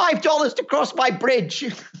 $25 to cross my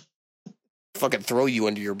bridge. Fucking throw you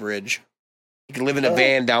under your bridge. You can live in a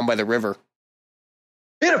van down by the river.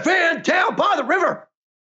 In a van down by the river.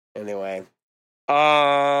 Anyway.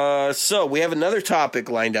 So we have another topic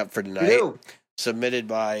lined up for tonight. Submitted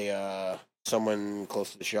by someone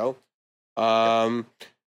close to the show. We're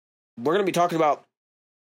going to be talking about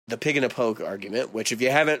the pig in a poke argument, which if you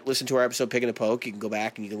haven't listened to our episode Pig in a Poke, you can go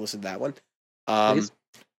back and you can listen to that one.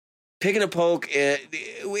 Pig in a poke,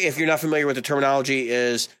 if you're not familiar with the terminology,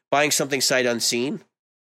 is buying something sight unseen.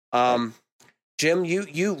 Jim,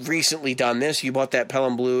 you recently done this. You bought that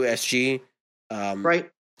Pelham Blue SG. Right.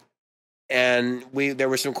 And there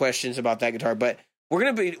were some questions about that guitar, but we're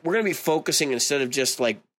gonna be focusing instead of just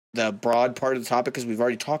like the broad part of the topic because we've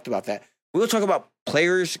already talked about that. We'll talk about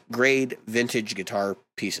players grade vintage guitar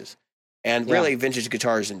pieces and really vintage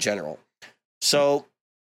guitars in general. So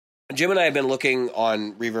Jim and I have been looking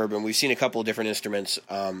on Reverb and we've seen a couple of different instruments.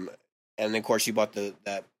 And of course you bought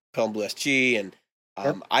that Pelham Blue SG and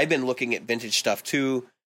I've been looking at vintage stuff too.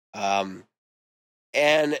 And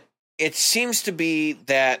it seems to be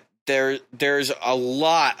that there's a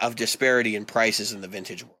lot of disparity in prices in the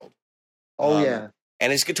vintage world.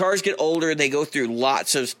 And as guitars get older, they go through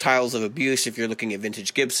lots of styles of abuse. If you're looking at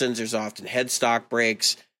vintage Gibsons, there's often headstock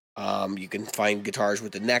breaks. You can find guitars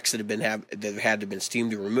with the necks that have had to been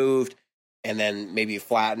steamed or removed, and then maybe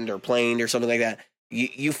flattened or planed or something like that.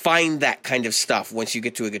 You find that kind of stuff once you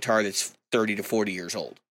get to a guitar that's 30 to 40 years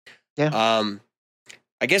old. Yeah.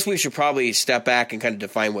 I guess we should probably step back and kind of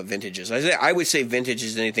define what vintage is. I would say vintage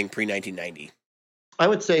is anything pre-1990. I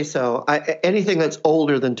would say so. Anything that's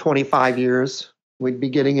older than 25 years, we'd be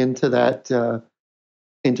getting into that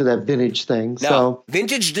vintage thing. Now, so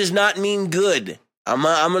vintage does not mean good. I'm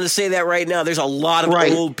going to say that right now. There's a lot of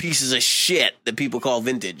old pieces of shit that people call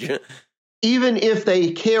vintage. Even if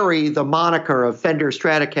they carry the moniker of Fender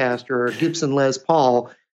Stratocaster or Gibson Les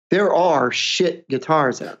Paul, there are shit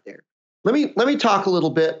guitars out there. Let me talk a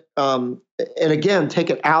little bit, and again,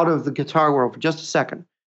 take it out of the guitar world for just a second.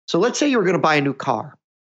 So let's say you were going to buy a new car,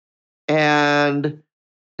 and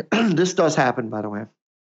this does happen, by the way.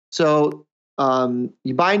 So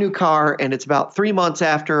you buy a new car, and it's about 3 months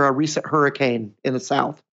after a recent hurricane in the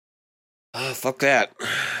South. Oh, fuck that.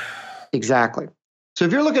 Exactly. So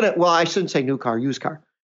if you're looking at, well, I shouldn't say new car, used car.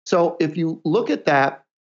 So if you look at that,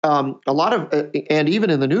 a lot of, and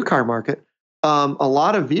even in the new car market, a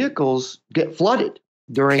lot of vehicles get flooded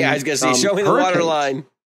during. Yeah, I was going to say, show me the water line.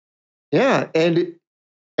 Yeah, and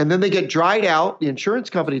then they get dried out. The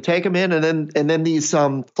insurance company take them in, and then these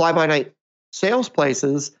fly-by-night sales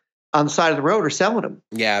places on the side of the road are selling them.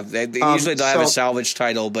 Yeah, they usually they'll have a salvage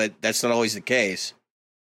title, but that's not always the case.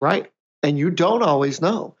 Right, and you don't always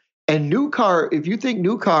know. And if you think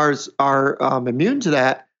new cars are immune to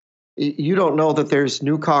that, you don't know that there's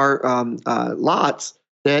new car lots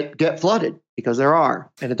that get flooded, because there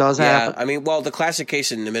are, and it does happen. I mean, well, the classic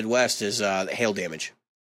case in the Midwest is hail damage.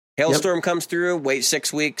 Hailstorm comes through, wait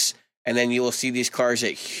 6 weeks, and then you will see these cars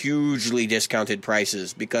at hugely discounted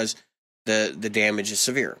prices because the damage is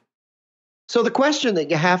severe. So the question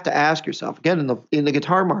that you have to ask yourself, again, in the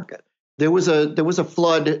guitar market, there was a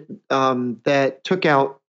flood that took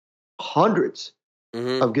out hundreds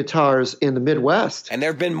of guitars in the Midwest, and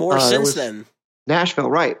there have been more since then. Nashville,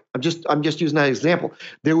 right? I'm just using that example.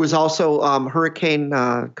 There was also Hurricane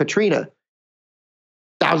Katrina.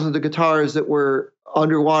 Thousands of guitars that were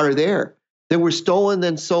underwater there that were stolen,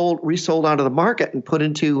 then resold onto the market and put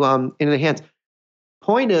into the hands.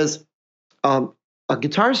 Point is, a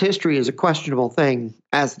guitar's history is a questionable thing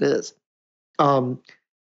as it is, and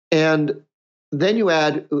then you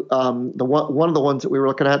add one of the ones that we were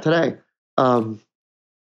looking at today.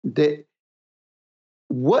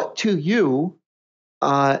 What to you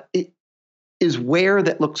is wear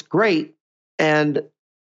that looks great, and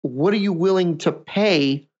what are you willing to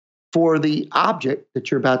pay for the object that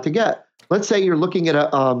you're about to get? Let's say you're looking at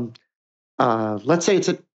let's say it's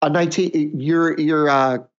a 19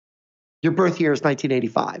 your birth year is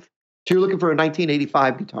 1985. So you're looking for a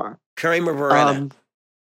 1985 guitar. Kramer Beretta.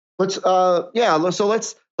 Let's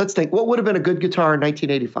think. What would have been a good guitar in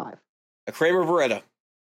 1985? A Kramer Beretta.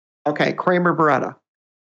 Okay, Kramer Beretta.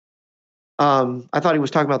 I thought he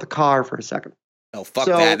was talking about the car for a second. Oh, fuck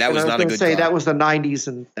that. That was not a good car. That was the 90s,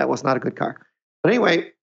 and that was not a good car. But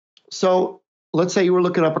anyway, so let's say you were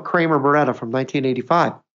looking up a Kramer Beretta from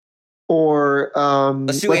 1985. Or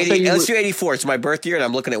let's do 84. It's my birth year, and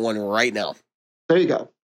I'm looking at one right now. There you go.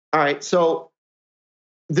 All right, so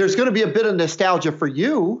there's going to be a bit of nostalgia for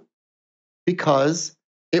you because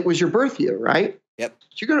it was your birth year, right? Yep.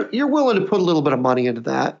 So you're willing to put a little bit of money into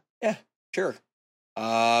that. Yeah, sure.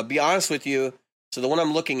 Be honest with you. So the one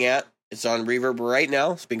I'm looking at, it's on Reverb right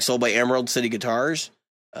now. It's being sold by Emerald City Guitars,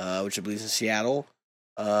 which I believe is in Seattle,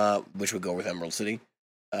 which would go with Emerald City.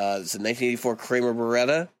 It's a 1984 Kramer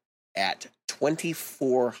Beretta at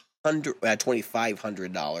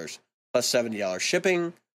 $2,500 plus $70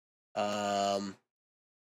 shipping.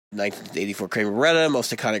 1984 Kramer Beretta,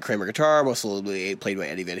 most iconic Kramer guitar, most notably played by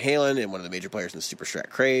Eddie Van Halen and one of the major players in the Super Strat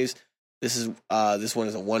craze. This one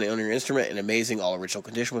is a one-owner instrument in amazing all-original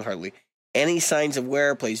condition with hardly any signs of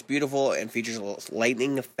wear. Plays beautiful and features a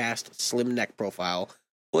lightning-fast slim neck profile.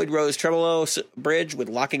 Floyd Rose tremolo bridge with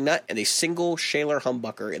locking nut and a single Shaler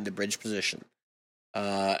humbucker in the bridge position.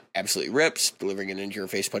 Absolutely rips, delivering an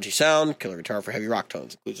in-your-face punchy sound. Killer guitar for heavy rock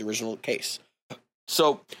tones. Includes the original case.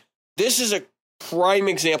 So this is a prime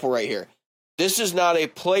example right here. This is not a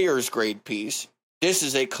player's grade piece. This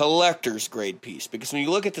is a collector's grade piece. Because when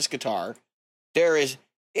you look at this guitar, this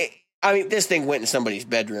thing went in somebody's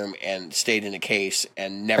bedroom and stayed in a case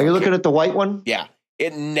and never. Are you looking at the white one? Yeah.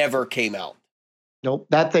 It never came out. Nope.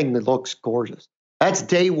 That thing that looks gorgeous. That's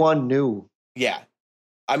day one new. Yeah.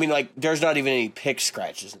 I mean, there's not even any pick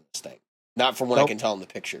scratches in this thing. Not from what I can tell in the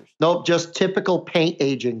pictures. Nope, just typical paint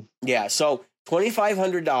aging. Yeah, so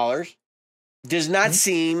 $2,500 does not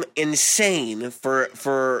seem insane for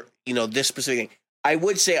this specific thing. I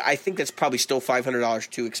would say I think that's probably still $500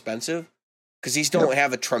 too expensive because these don't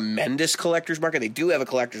have a tremendous collector's market. They do have a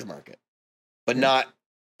collector's market, but not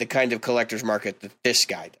the kind of collector's market that this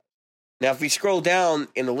guy does. Now, if we scroll down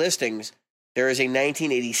in the listings, there is a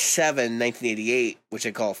 1987, 1988, which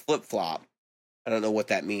they call flip-flop. I don't know what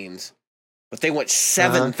that means. But they want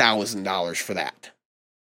 $7,000 for that.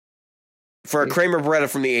 For a Kramer Beretta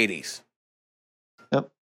from the 80s.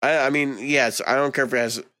 Yep. I mean, yes, I don't care if it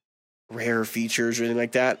has rare features or anything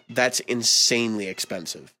like that. That's insanely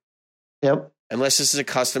expensive. Yep. Unless this is a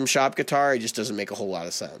custom shop guitar, it just doesn't make a whole lot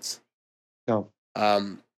of sense. No.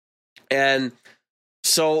 And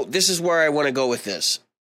so this is where I want to go with this.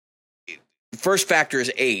 First factor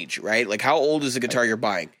is age, right? Like, how old is the guitar you're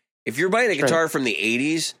buying? If you're buying a guitar from the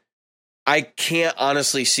 80s, I can't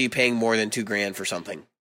honestly see paying more than $2,000 for something.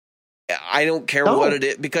 I don't care what it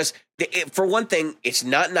is, because for one thing, it's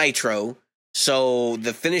not nitro, so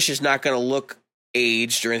the finish is not going to look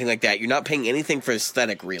aged or anything like that. You're not paying anything for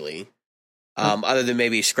aesthetic, really, other than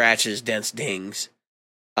maybe scratches, dents, dings.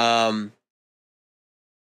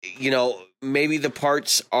 Maybe the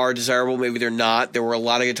parts are desirable, maybe they're not. There were a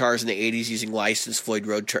lot of guitars in the 80s using licensed Floyd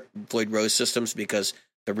Rose systems because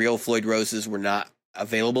the real Floyd Roses were not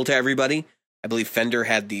available to everybody. I believe Fender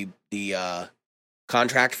had the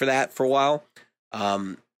contract for that for a while.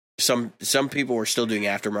 Some people were still doing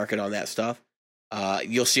aftermarket on that stuff.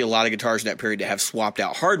 You'll see a lot of guitars in that period that have swapped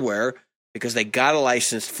out hardware because they got a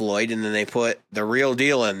licensed Floyd and then they put the real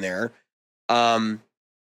deal in there.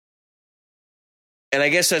 And I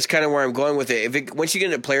guess that's kind of where I'm going with it. Once you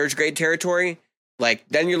get into player's grade territory, like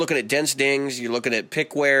then you're looking at dense dings, you're looking at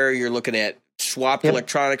pickwear, you're looking at swapped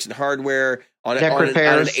electronics and hardware on an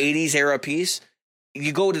 80s era piece.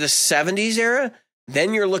 You go to the 70s era,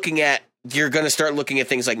 then you're going to start looking at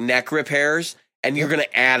things like neck repairs, and you're going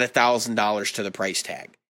to add $1,000 to the price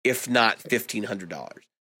tag, if not $1,500.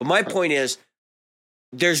 But my point is,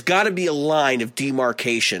 there's got to be a line of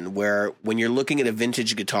demarcation where when you're looking at a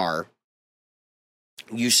vintage guitar,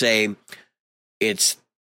 you say this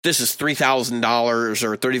is $3,000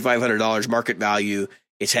 or $3,500 market value.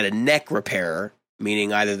 It's had a neck repair,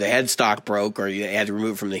 meaning either the headstock broke or you had to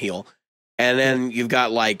remove it from the heel. And then you've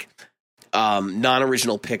got like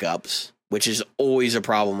non-original pickups, which is always a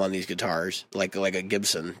problem on these guitars, like a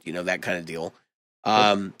Gibson, that kind of deal.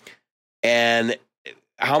 And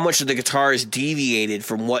how much of the guitar is deviated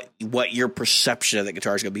from what your perception of the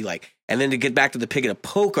guitar is going to be like. And then to get back to the pick and a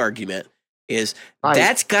poke argument is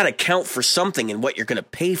that's got to count for something in what you're going to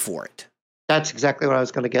pay for it. That's exactly what I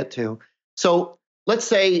was going to get to. So let's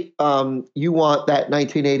say you want that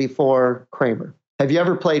 1984 Kramer. Have you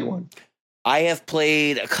ever played one? I have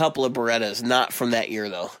played a couple of Berettas, not from that year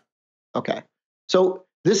though. Okay. So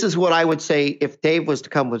this is what I would say if Dave was to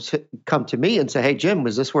come to me and say, "Hey Jim,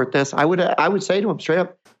 was this worth this?" I would say to him straight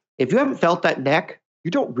up, if you haven't felt that neck,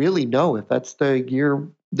 you don't really know if that's the gear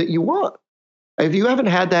that you want. If you haven't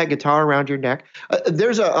had that guitar around your neck,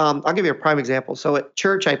 I'll give you a prime example. So at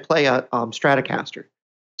church, I play a Stratocaster.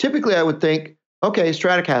 Typically, I would think, okay,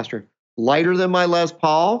 Stratocaster, lighter than my Les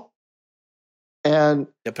Paul, and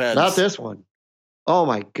depends. Not this one. Oh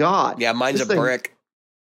my God! Yeah, mine's a brick.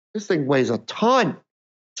 This thing weighs a ton.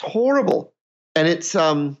 It's horrible, and it's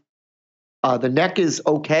the neck is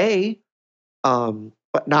okay,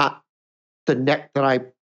 but not the neck that I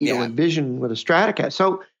envision with a Stratocaster.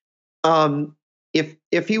 So,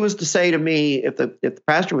 if he was to say to me, if the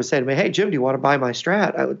pastor would say to me, "Hey Jim, do you want to buy my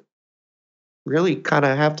Strat?" I would really kind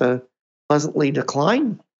of have to pleasantly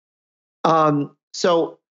decline.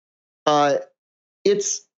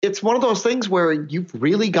 It's one of those things where you've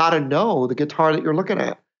really got to know the guitar that you're looking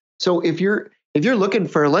at. So if you're looking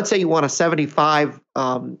for, let's say you want a 75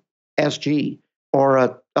 SG or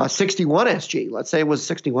a 61 SG, let's say it was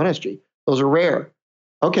 61 SG, those are rare.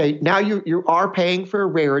 Okay, now you are paying for a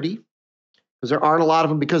rarity because there aren't a lot of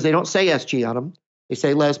them because they don't say SG on them. They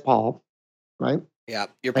say Les Paul, right? Yeah,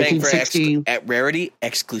 you're paying for at rarity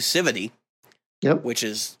exclusivity. Yep. Which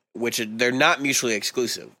they're not mutually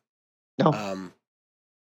exclusive. No.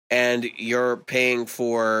 And you're paying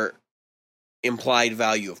for implied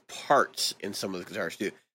value of parts in some of the guitars too.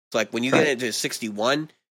 It's like when you get into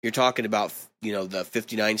 61, you're talking about the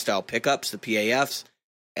 59 style pickups, the PAFs,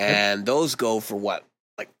 and those go for what,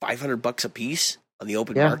 like $500 a piece on the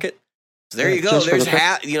open market. So there you go. There's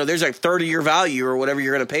there's like 30-year value or whatever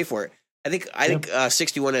you're going to pay for it. I think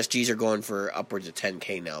 61 SGs are going for upwards of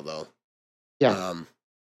 $10K now though. Yeah.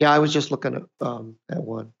 I was just looking at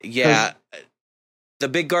one. Yeah. The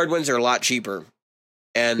big guard ones are a lot cheaper.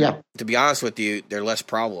 And to be honest with you, they're less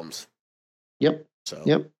problems. Yep. So.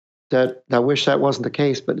 Yep. That I wish that wasn't the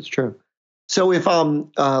case, but it's true. So if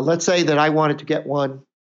let's say that I wanted to get one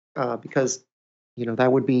because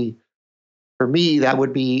that would be, for me, that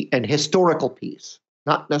would be an historical piece,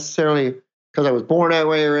 not necessarily because I was born that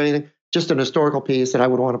way or anything, just an historical piece that I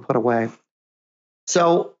would want to put away.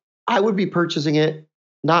 So I would be purchasing it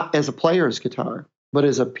not as a player's guitar, but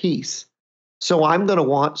as a piece. So I'm going to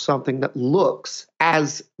want something that looks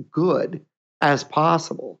as good as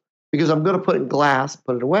possible because I'm going to put it in glass,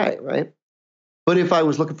 put it away, right? But if I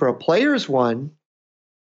was looking for a player's one,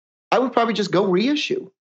 I would probably just go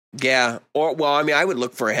reissue. Yeah. I would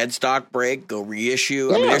look for a headstock break, go reissue.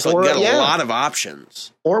 Yeah, there's a lot of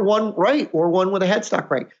options. Or one with a headstock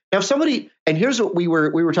break. Now, if somebody, and here's what we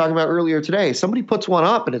were talking about earlier today, somebody puts one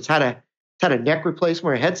up and it's had a neck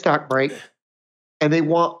replacement or a headstock break, and they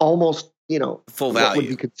want almost, full value. What would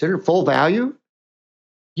be considered full value.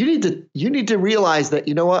 You need to realize that,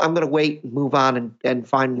 I'm going to wait and move on and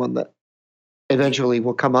find one that eventually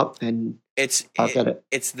will come up and I'll get it.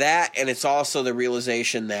 It's that, and it's also the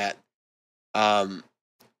realization that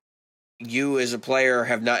you as a player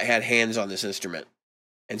have not had hands on this instrument.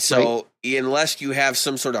 And so unless you have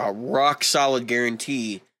some sort of rock solid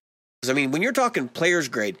guarantee, because when you're talking player's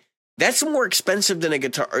grade, that's more expensive than a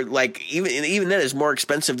guitar. Like even that is more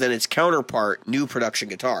expensive than its counterpart, new production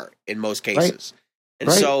guitar in most cases. Right.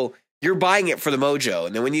 And so you're buying it for the mojo,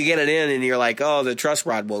 and then when you get it in, and you're like, oh, the truss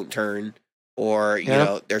rod won't turn, or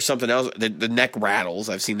there's something else. The neck rattles.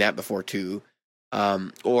 I've seen that before too.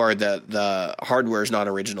 Or the hardware is not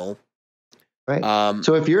original. Right.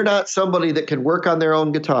 So if you're not somebody that can work on their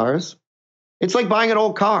own guitars, It's like buying an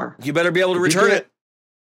old car. You better be able to return it.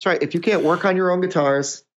 That's right. If you can't work on your own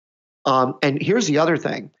guitars, and here's the other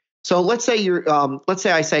thing. So let's say let's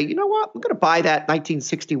say I say, you know what, I'm going to buy that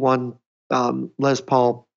 1961 Les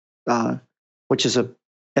Paul, which is a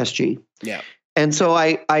SG. Yeah. And so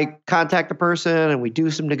I contact the person and we do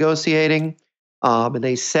some negotiating, and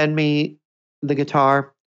they send me the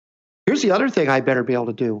guitar. Here's the other thing I better be able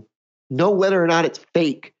to do: know whether or not it's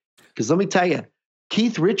fake. Because let me tell you,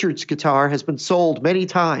 Keith Richards' guitar has been sold many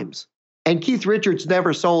times, and Keith Richards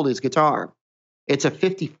never sold his guitar. It's a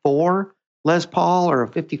 54 Les Paul or a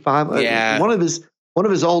 55. Yeah. One of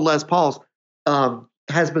his old Les Pauls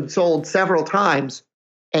has been sold several times,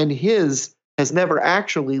 and his has never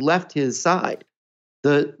actually left his side.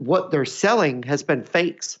 What they're selling has been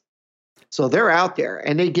fakes. So they're out there,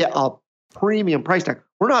 and they get a premium price tag.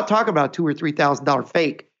 We're not talking about $2,000 or $3,000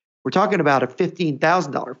 fake. We're talking about a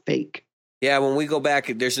 $15,000 fake. Yeah, when we go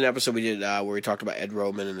back, there's an episode we did where we talked about Ed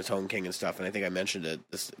Roman and the Tone King and stuff, and I think I mentioned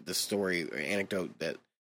this story or anecdote that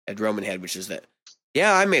Ed Roman had, which is that,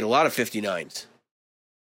 yeah, I made a lot of 59s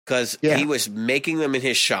because he was making them in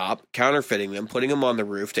his shop, counterfeiting them, putting them on the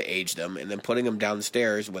roof to age them, and then putting them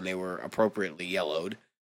downstairs when they were appropriately yellowed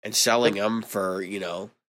and selling them for,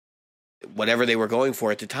 whatever they were going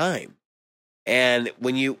for at the time. And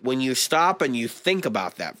when you stop and you think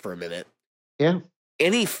about that for a minute,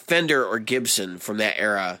 any Fender or Gibson from that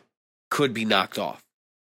era could be knocked off.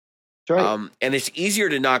 That's right. And it's easier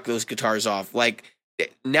to knock those guitars off. Like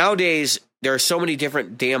nowadays, there are so many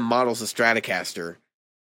different damn models of Stratocaster.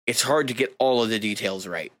 It's hard to get all of the details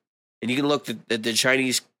right. And you can look at the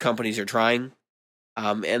Chinese companies are trying,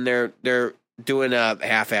 and they're doing a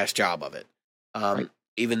half-assed job of it. Right.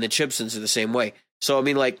 Even the Gibsons are the same way. So I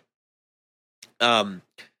mean, like,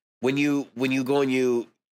 when you go and you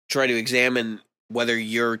try to examine whether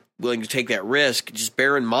you're willing to take that risk, just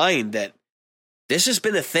bear in mind that this has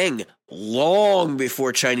been a thing long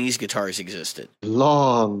before Chinese guitars existed.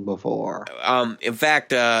 Long before. In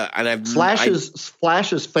fact, and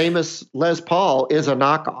Flash's famous Les Paul is a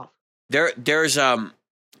knockoff. There's his not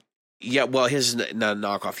a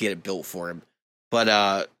knockoff. He had it built for him,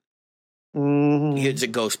 but it's a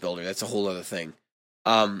ghost builder. That's a whole other thing.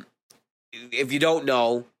 If you don't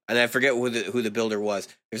know, and I forget who the builder was,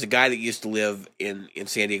 there's a guy that used to live in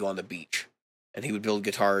San Diego on the beach, and he would build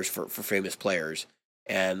guitars for famous players.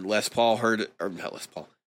 And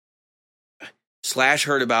Slash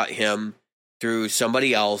heard about him through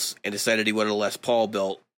somebody else and decided he wanted a Les Paul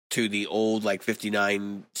built to the old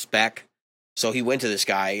 59 spec. So he went to this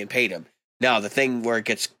guy and paid him. Now the thing where it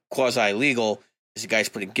gets quasi legal is the guy's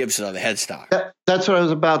putting Gibson on the headstock. That's what I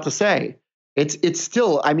was about to say. It's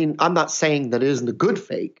still, I mean, I'm not saying that it isn't a good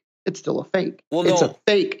fake. It's still a fake. Well, it's a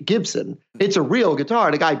fake Gibson. It's a real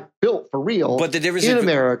guitar. The guy built for real in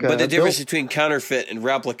America. But the difference between counterfeit and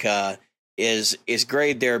replica is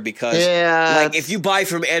great there because if you buy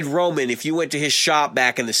from Ed Roman, if you went to his shop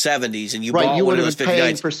back in the 70s and you bought one of those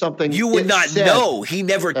 59s, for something you would not know. He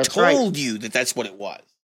never told you that that's what it was.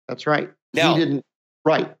 That's right. Now, he didn't.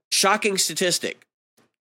 Right. Shocking statistic.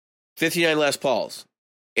 59 Les Pauls.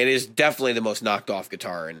 It is definitely the most knocked off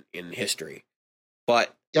guitar in history.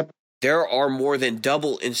 But there are more than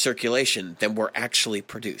double in circulation than were actually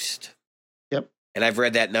produced. Yep. And I've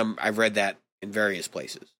read that in various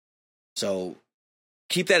places. So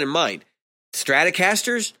keep that in mind.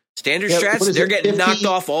 Stratocasters, standard Strats, they're getting knocked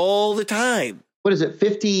off all the time. What is it,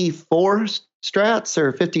 54 Strats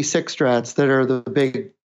or 56 Strats that are the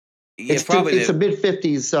big? It's a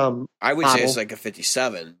mid-50s I would say it's like a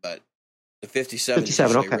 57, but the 57 is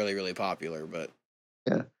usually really, really popular. But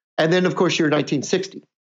yeah. And then, of course, your 1960.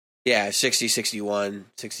 Yeah, 60, 61,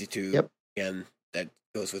 62. Yep. Again, that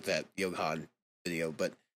goes with that Johann video.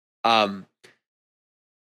 But the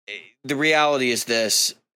reality is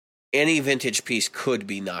this. Any vintage piece could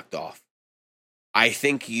be knocked off. I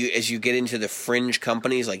think as you get into the fringe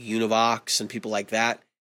companies like Univox and people like that,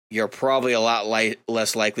 you're probably a lot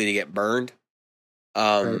less likely to get burned.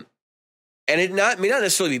 Right. And it may not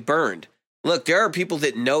necessarily be burned. Look, there are people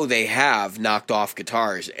that know they have knocked off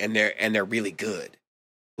guitars and they're really good.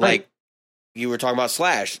 Like you were talking about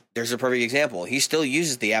Slash, there's a perfect example. He still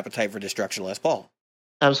uses the Appetite for Destruction Les Paul.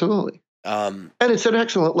 Absolutely. And it's an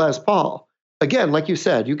excellent Les Paul. Again, like you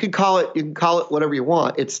said, you can call it whatever you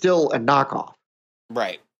want. It's still a knockoff.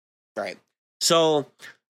 Right. So,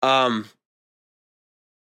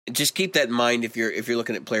 just keep that in mind if you're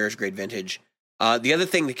looking at players grade vintage. The other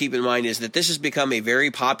thing to keep in mind is that this has become a very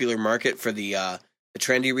popular market for the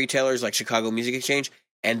trendy retailers like Chicago Music Exchange,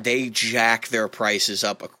 and they jack their prices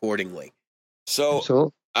up accordingly.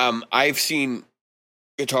 So, I've seen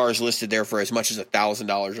guitars listed there for as much as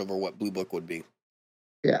 $1,000 over what Blue Book would be.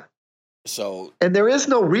 Yeah. So, and there is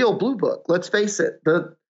no real Blue Book. Let's face it.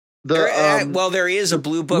 There is a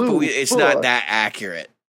Blue Book, but it's not that accurate.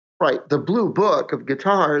 Right. The Blue Book of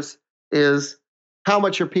guitars is how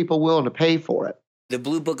much are people willing to pay for it. The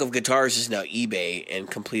Blue Book of guitars is now eBay and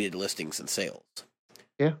completed listings and sales.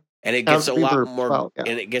 Yeah. And it gets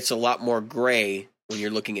a lot more gray when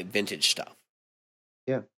you're looking at vintage stuff.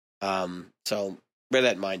 Yeah. So bear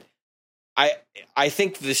that in mind. I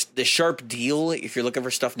think the sharp deal, if you're looking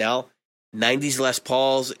for stuff now, 90s Les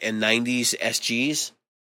Pauls and 90s SGs,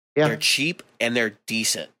 they're cheap and they're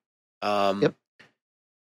decent. Yep.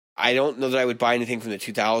 I don't know that I would buy anything from the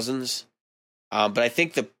 2000s, but I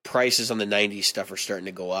think the prices on the 90s stuff are starting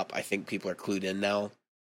to go up. I think people are clued in now.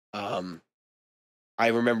 I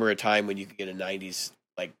remember a time when you could get a 90s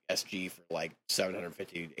like SG for like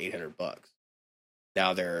 $750, $800.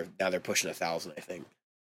 Now they're pushing 1,000, I think.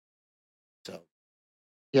 So,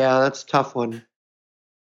 yeah, that's a tough one.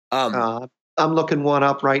 I'm looking one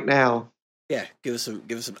up right now. Yeah, give us some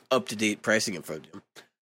up to date pricing info, Jim.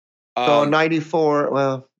 So 94.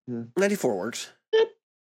 Well, 94 works.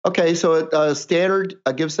 Okay, so standard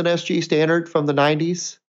a Gibson SG standard from the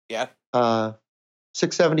 90s. Yeah.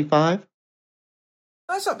 $675.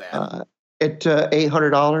 That's not bad. At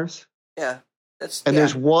 $800. Yeah,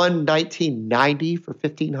 there's one 1990 for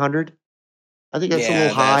 $1,500. I think that's a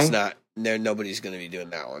little high. That's not. Nobody's going to be doing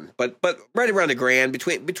that one. But right around $1,000,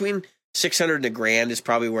 between $600 and $1,000 is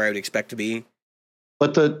probably where I would expect to be.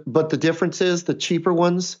 But the difference is the cheaper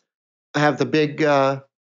ones have the big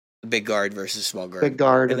guard versus small guard. Big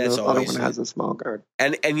guard, and that's the other one has a small guard.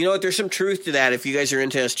 And you know what? There's some truth to that. If you guys are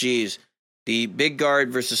into SGs, the big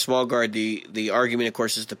guard versus small guard, the argument, of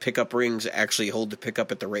course, is the pickup rings actually hold the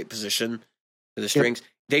pickup at the right position for the strings. Yep.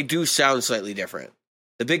 They do sound slightly different.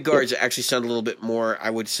 The big guards actually sound a little bit more, I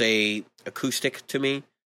would say, acoustic to me.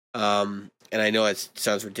 And I know it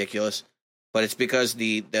sounds ridiculous, but it's because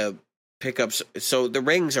the pickups. So the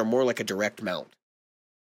rings are more like a direct mount.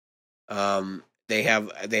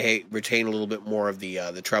 They retain a little bit more of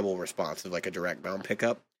the treble response of like a direct mount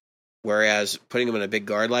pickup, whereas putting them in a big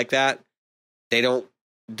guard like that, they don't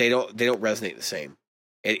resonate the same.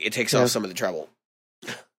 It takes off some of the treble.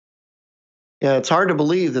 Yeah, it's hard to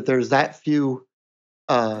believe that there's that few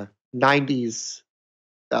 90s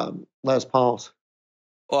Les Pauls.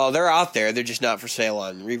 Well, they're out there. They're just not for sale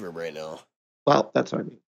on Reverb right now. Well, that's what I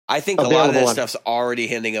mean. I think a lot of that stuff's already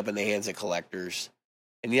ending up in the hands of collectors.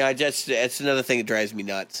 And that's another thing that drives me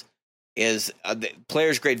nuts is the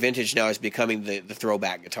Player's Grade Vintage now is becoming the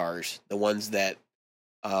throwback guitars, the ones that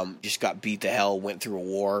just got beat to hell, went through a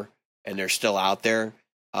war, and they're still out there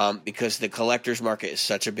because the collector's market is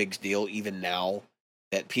such a big deal even now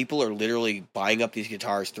that people are literally buying up these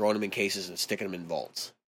guitars, throwing them in cases, and sticking them in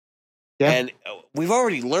vaults. Yeah. And we've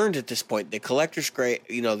already learned at this point the collectors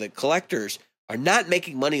are not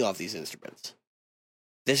making money off these instruments.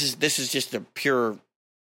 This is just a pure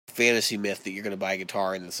fantasy myth that you're going to buy a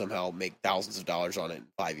guitar and then somehow make thousands of dollars on it in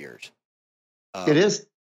 5 years. It is.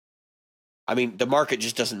 I mean, the market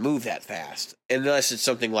just doesn't move that fast unless it's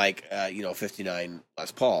something like 59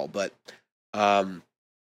 Les Paul. But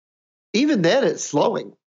even then, it's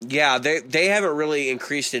slowing. Yeah, they haven't really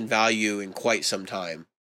increased in value in quite some time.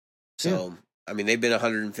 So, I mean, they've been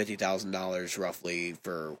 $150,000 roughly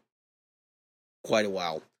for quite a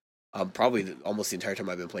while. Probably almost the entire time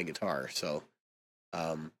I've been playing guitar. So,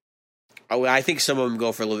 I think some of them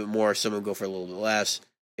go for a little bit more, some of them go for a little bit less,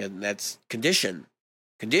 and that's condition.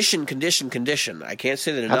 Condition. I can't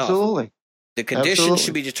say that enough. Absolutely. The condition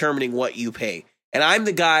should be determining what you pay. And I'm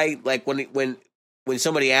the guy, like, when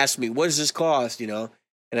somebody asks me, what does this cost, and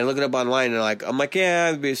I look it up online, and I'm like,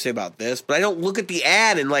 yeah, I'd be say about this, but I don't look at the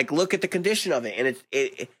ad and, like, look at the condition of it, and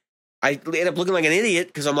I end up looking like an idiot,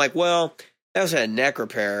 because I'm like, well, that was a neck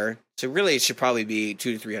repair, so really it should probably be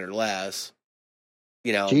 $200 to $300 less,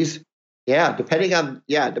 Jeez. Yeah, depending on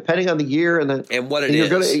the year and what it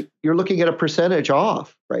is. You're looking at a percentage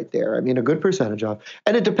off right there. I mean, a good percentage off.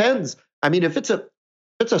 And it depends. I mean, if it's a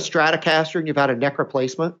Stratocaster and you've had a neck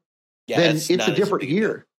replacement, then it's a different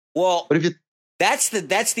year. Well, but if that's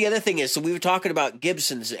the other thing is, so we were talking about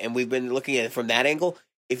Gibsons and we've been looking at it from that angle.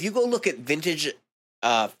 If you go look at vintage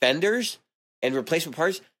Fenders and replacement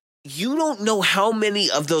parts, you don't know how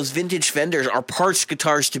many of those vintage Fenders are parts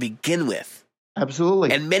guitars to begin with.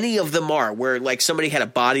 Absolutely. And many of them are, where like somebody had a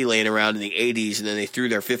body laying around in the 80s and then they threw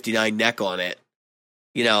their 59 neck on it,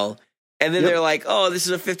 and then they're like, oh, this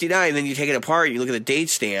is a 59. And then you take it apart and you look at the date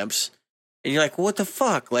stamps and you're like, what the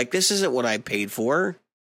fuck? Like, this isn't what I paid for.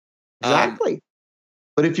 Exactly.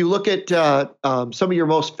 But if you look at some of your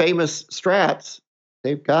most famous Strats,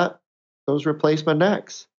 they've got those replacement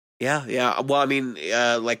necks. Yeah. Well, I mean,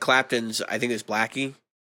 like Clapton's, I think it's Blackie.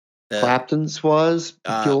 Clapton's was,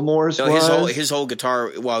 Gilmore's was. His whole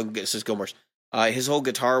guitar, well, this is Gilmore's. His whole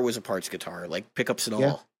guitar was a parts guitar, like pickups and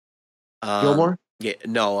all. Gilmore? Yeah,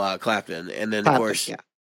 no, Clapton. And then, Clapton, of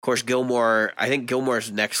course, Gilmore, I think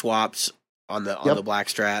Gilmore's neck swaps on the Black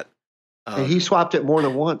Strat. And he swapped it more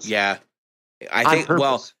than once. Yeah. I think,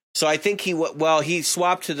 so I think he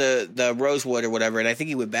swapped to the Rosewood or whatever, and I think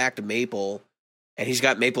he went back to Maple. And he's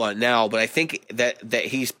got maple on it now, but I think that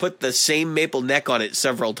he's put the same maple neck on it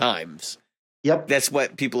several times. Yep. That's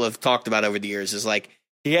what people have talked about over the years, is like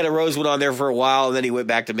he had a rosewood on there for a while and then he went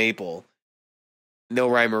back to maple. No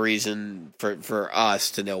rhyme or reason for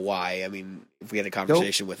us to know why. I mean, if we had a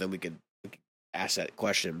conversation with him, we could ask that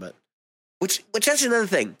question. But which that's another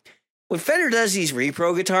thing. When Fender does these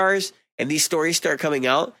repro guitars and these stories start coming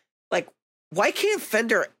out, like, why can't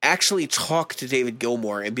Fender actually talk to David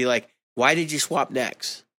Gilmour and be like, why did you swap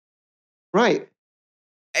necks? Right.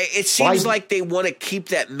 It seems like they want to keep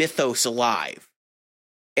that mythos alive.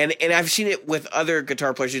 And I've seen it with other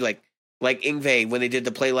guitar players, like Yngwie, when they did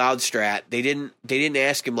the Play Loud Strat, they didn't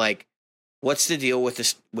ask him, like, what's the deal with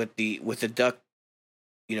this with the Duck,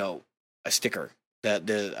 a sticker,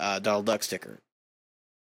 the Donald Duck sticker.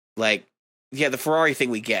 Like, yeah, the Ferrari thing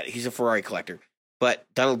we get. He's a Ferrari collector. But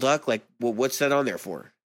Donald Duck, like, well, what's that on there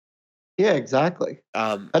for? Yeah, exactly.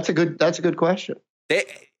 That's a good question. And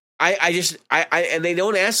they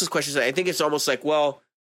don't ask those questions. I think it's almost like, well,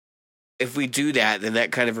 if we do that, then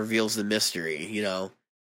that kind of reveals the mystery,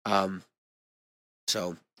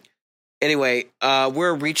 So anyway,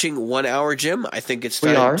 we're reaching 1 hour, Jim. I think it's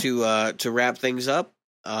time to wrap things up.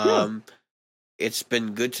 It's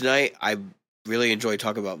been good tonight. I really enjoy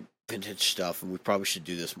talking about vintage stuff, and we probably should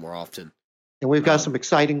do this more often. And we've got some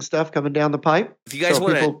exciting stuff coming down the pipe. If you guys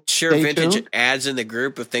want to share vintage ads in the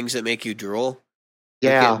group of things that make you drool,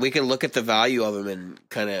 we can look at the value of them and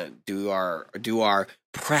kind of do our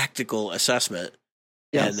practical assessment.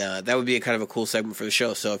 Yes. And that would be a kind of a cool segment for the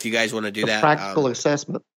show. So if you guys want to do that, practical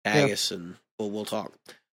assessment, tag us and we'll talk.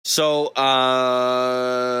 So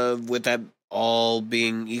with that all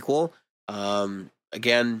being equal,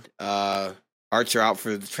 again, hearts are out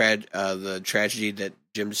for the tragedy that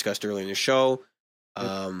Jim discussed earlier in the show.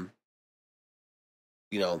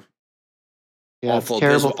 Awful,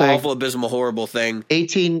 abysmal, horrible thing.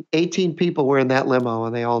 18 people were in that limo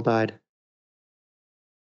and they all died.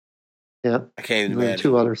 Yeah. I can't even imagine.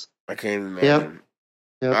 2 others. I can't even imagine.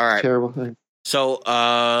 Yep. All right. Terrible thing. So,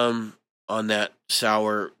 on that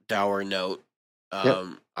sour, dour note,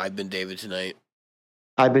 I've been David tonight.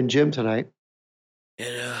 I've been Jim tonight.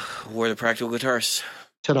 And we're the Practical Guitarists.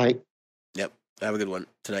 Tonight. Yep. Have a good one.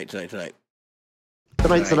 Tonight. Tonight's the night.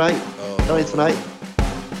 Oh. Tonight's the night.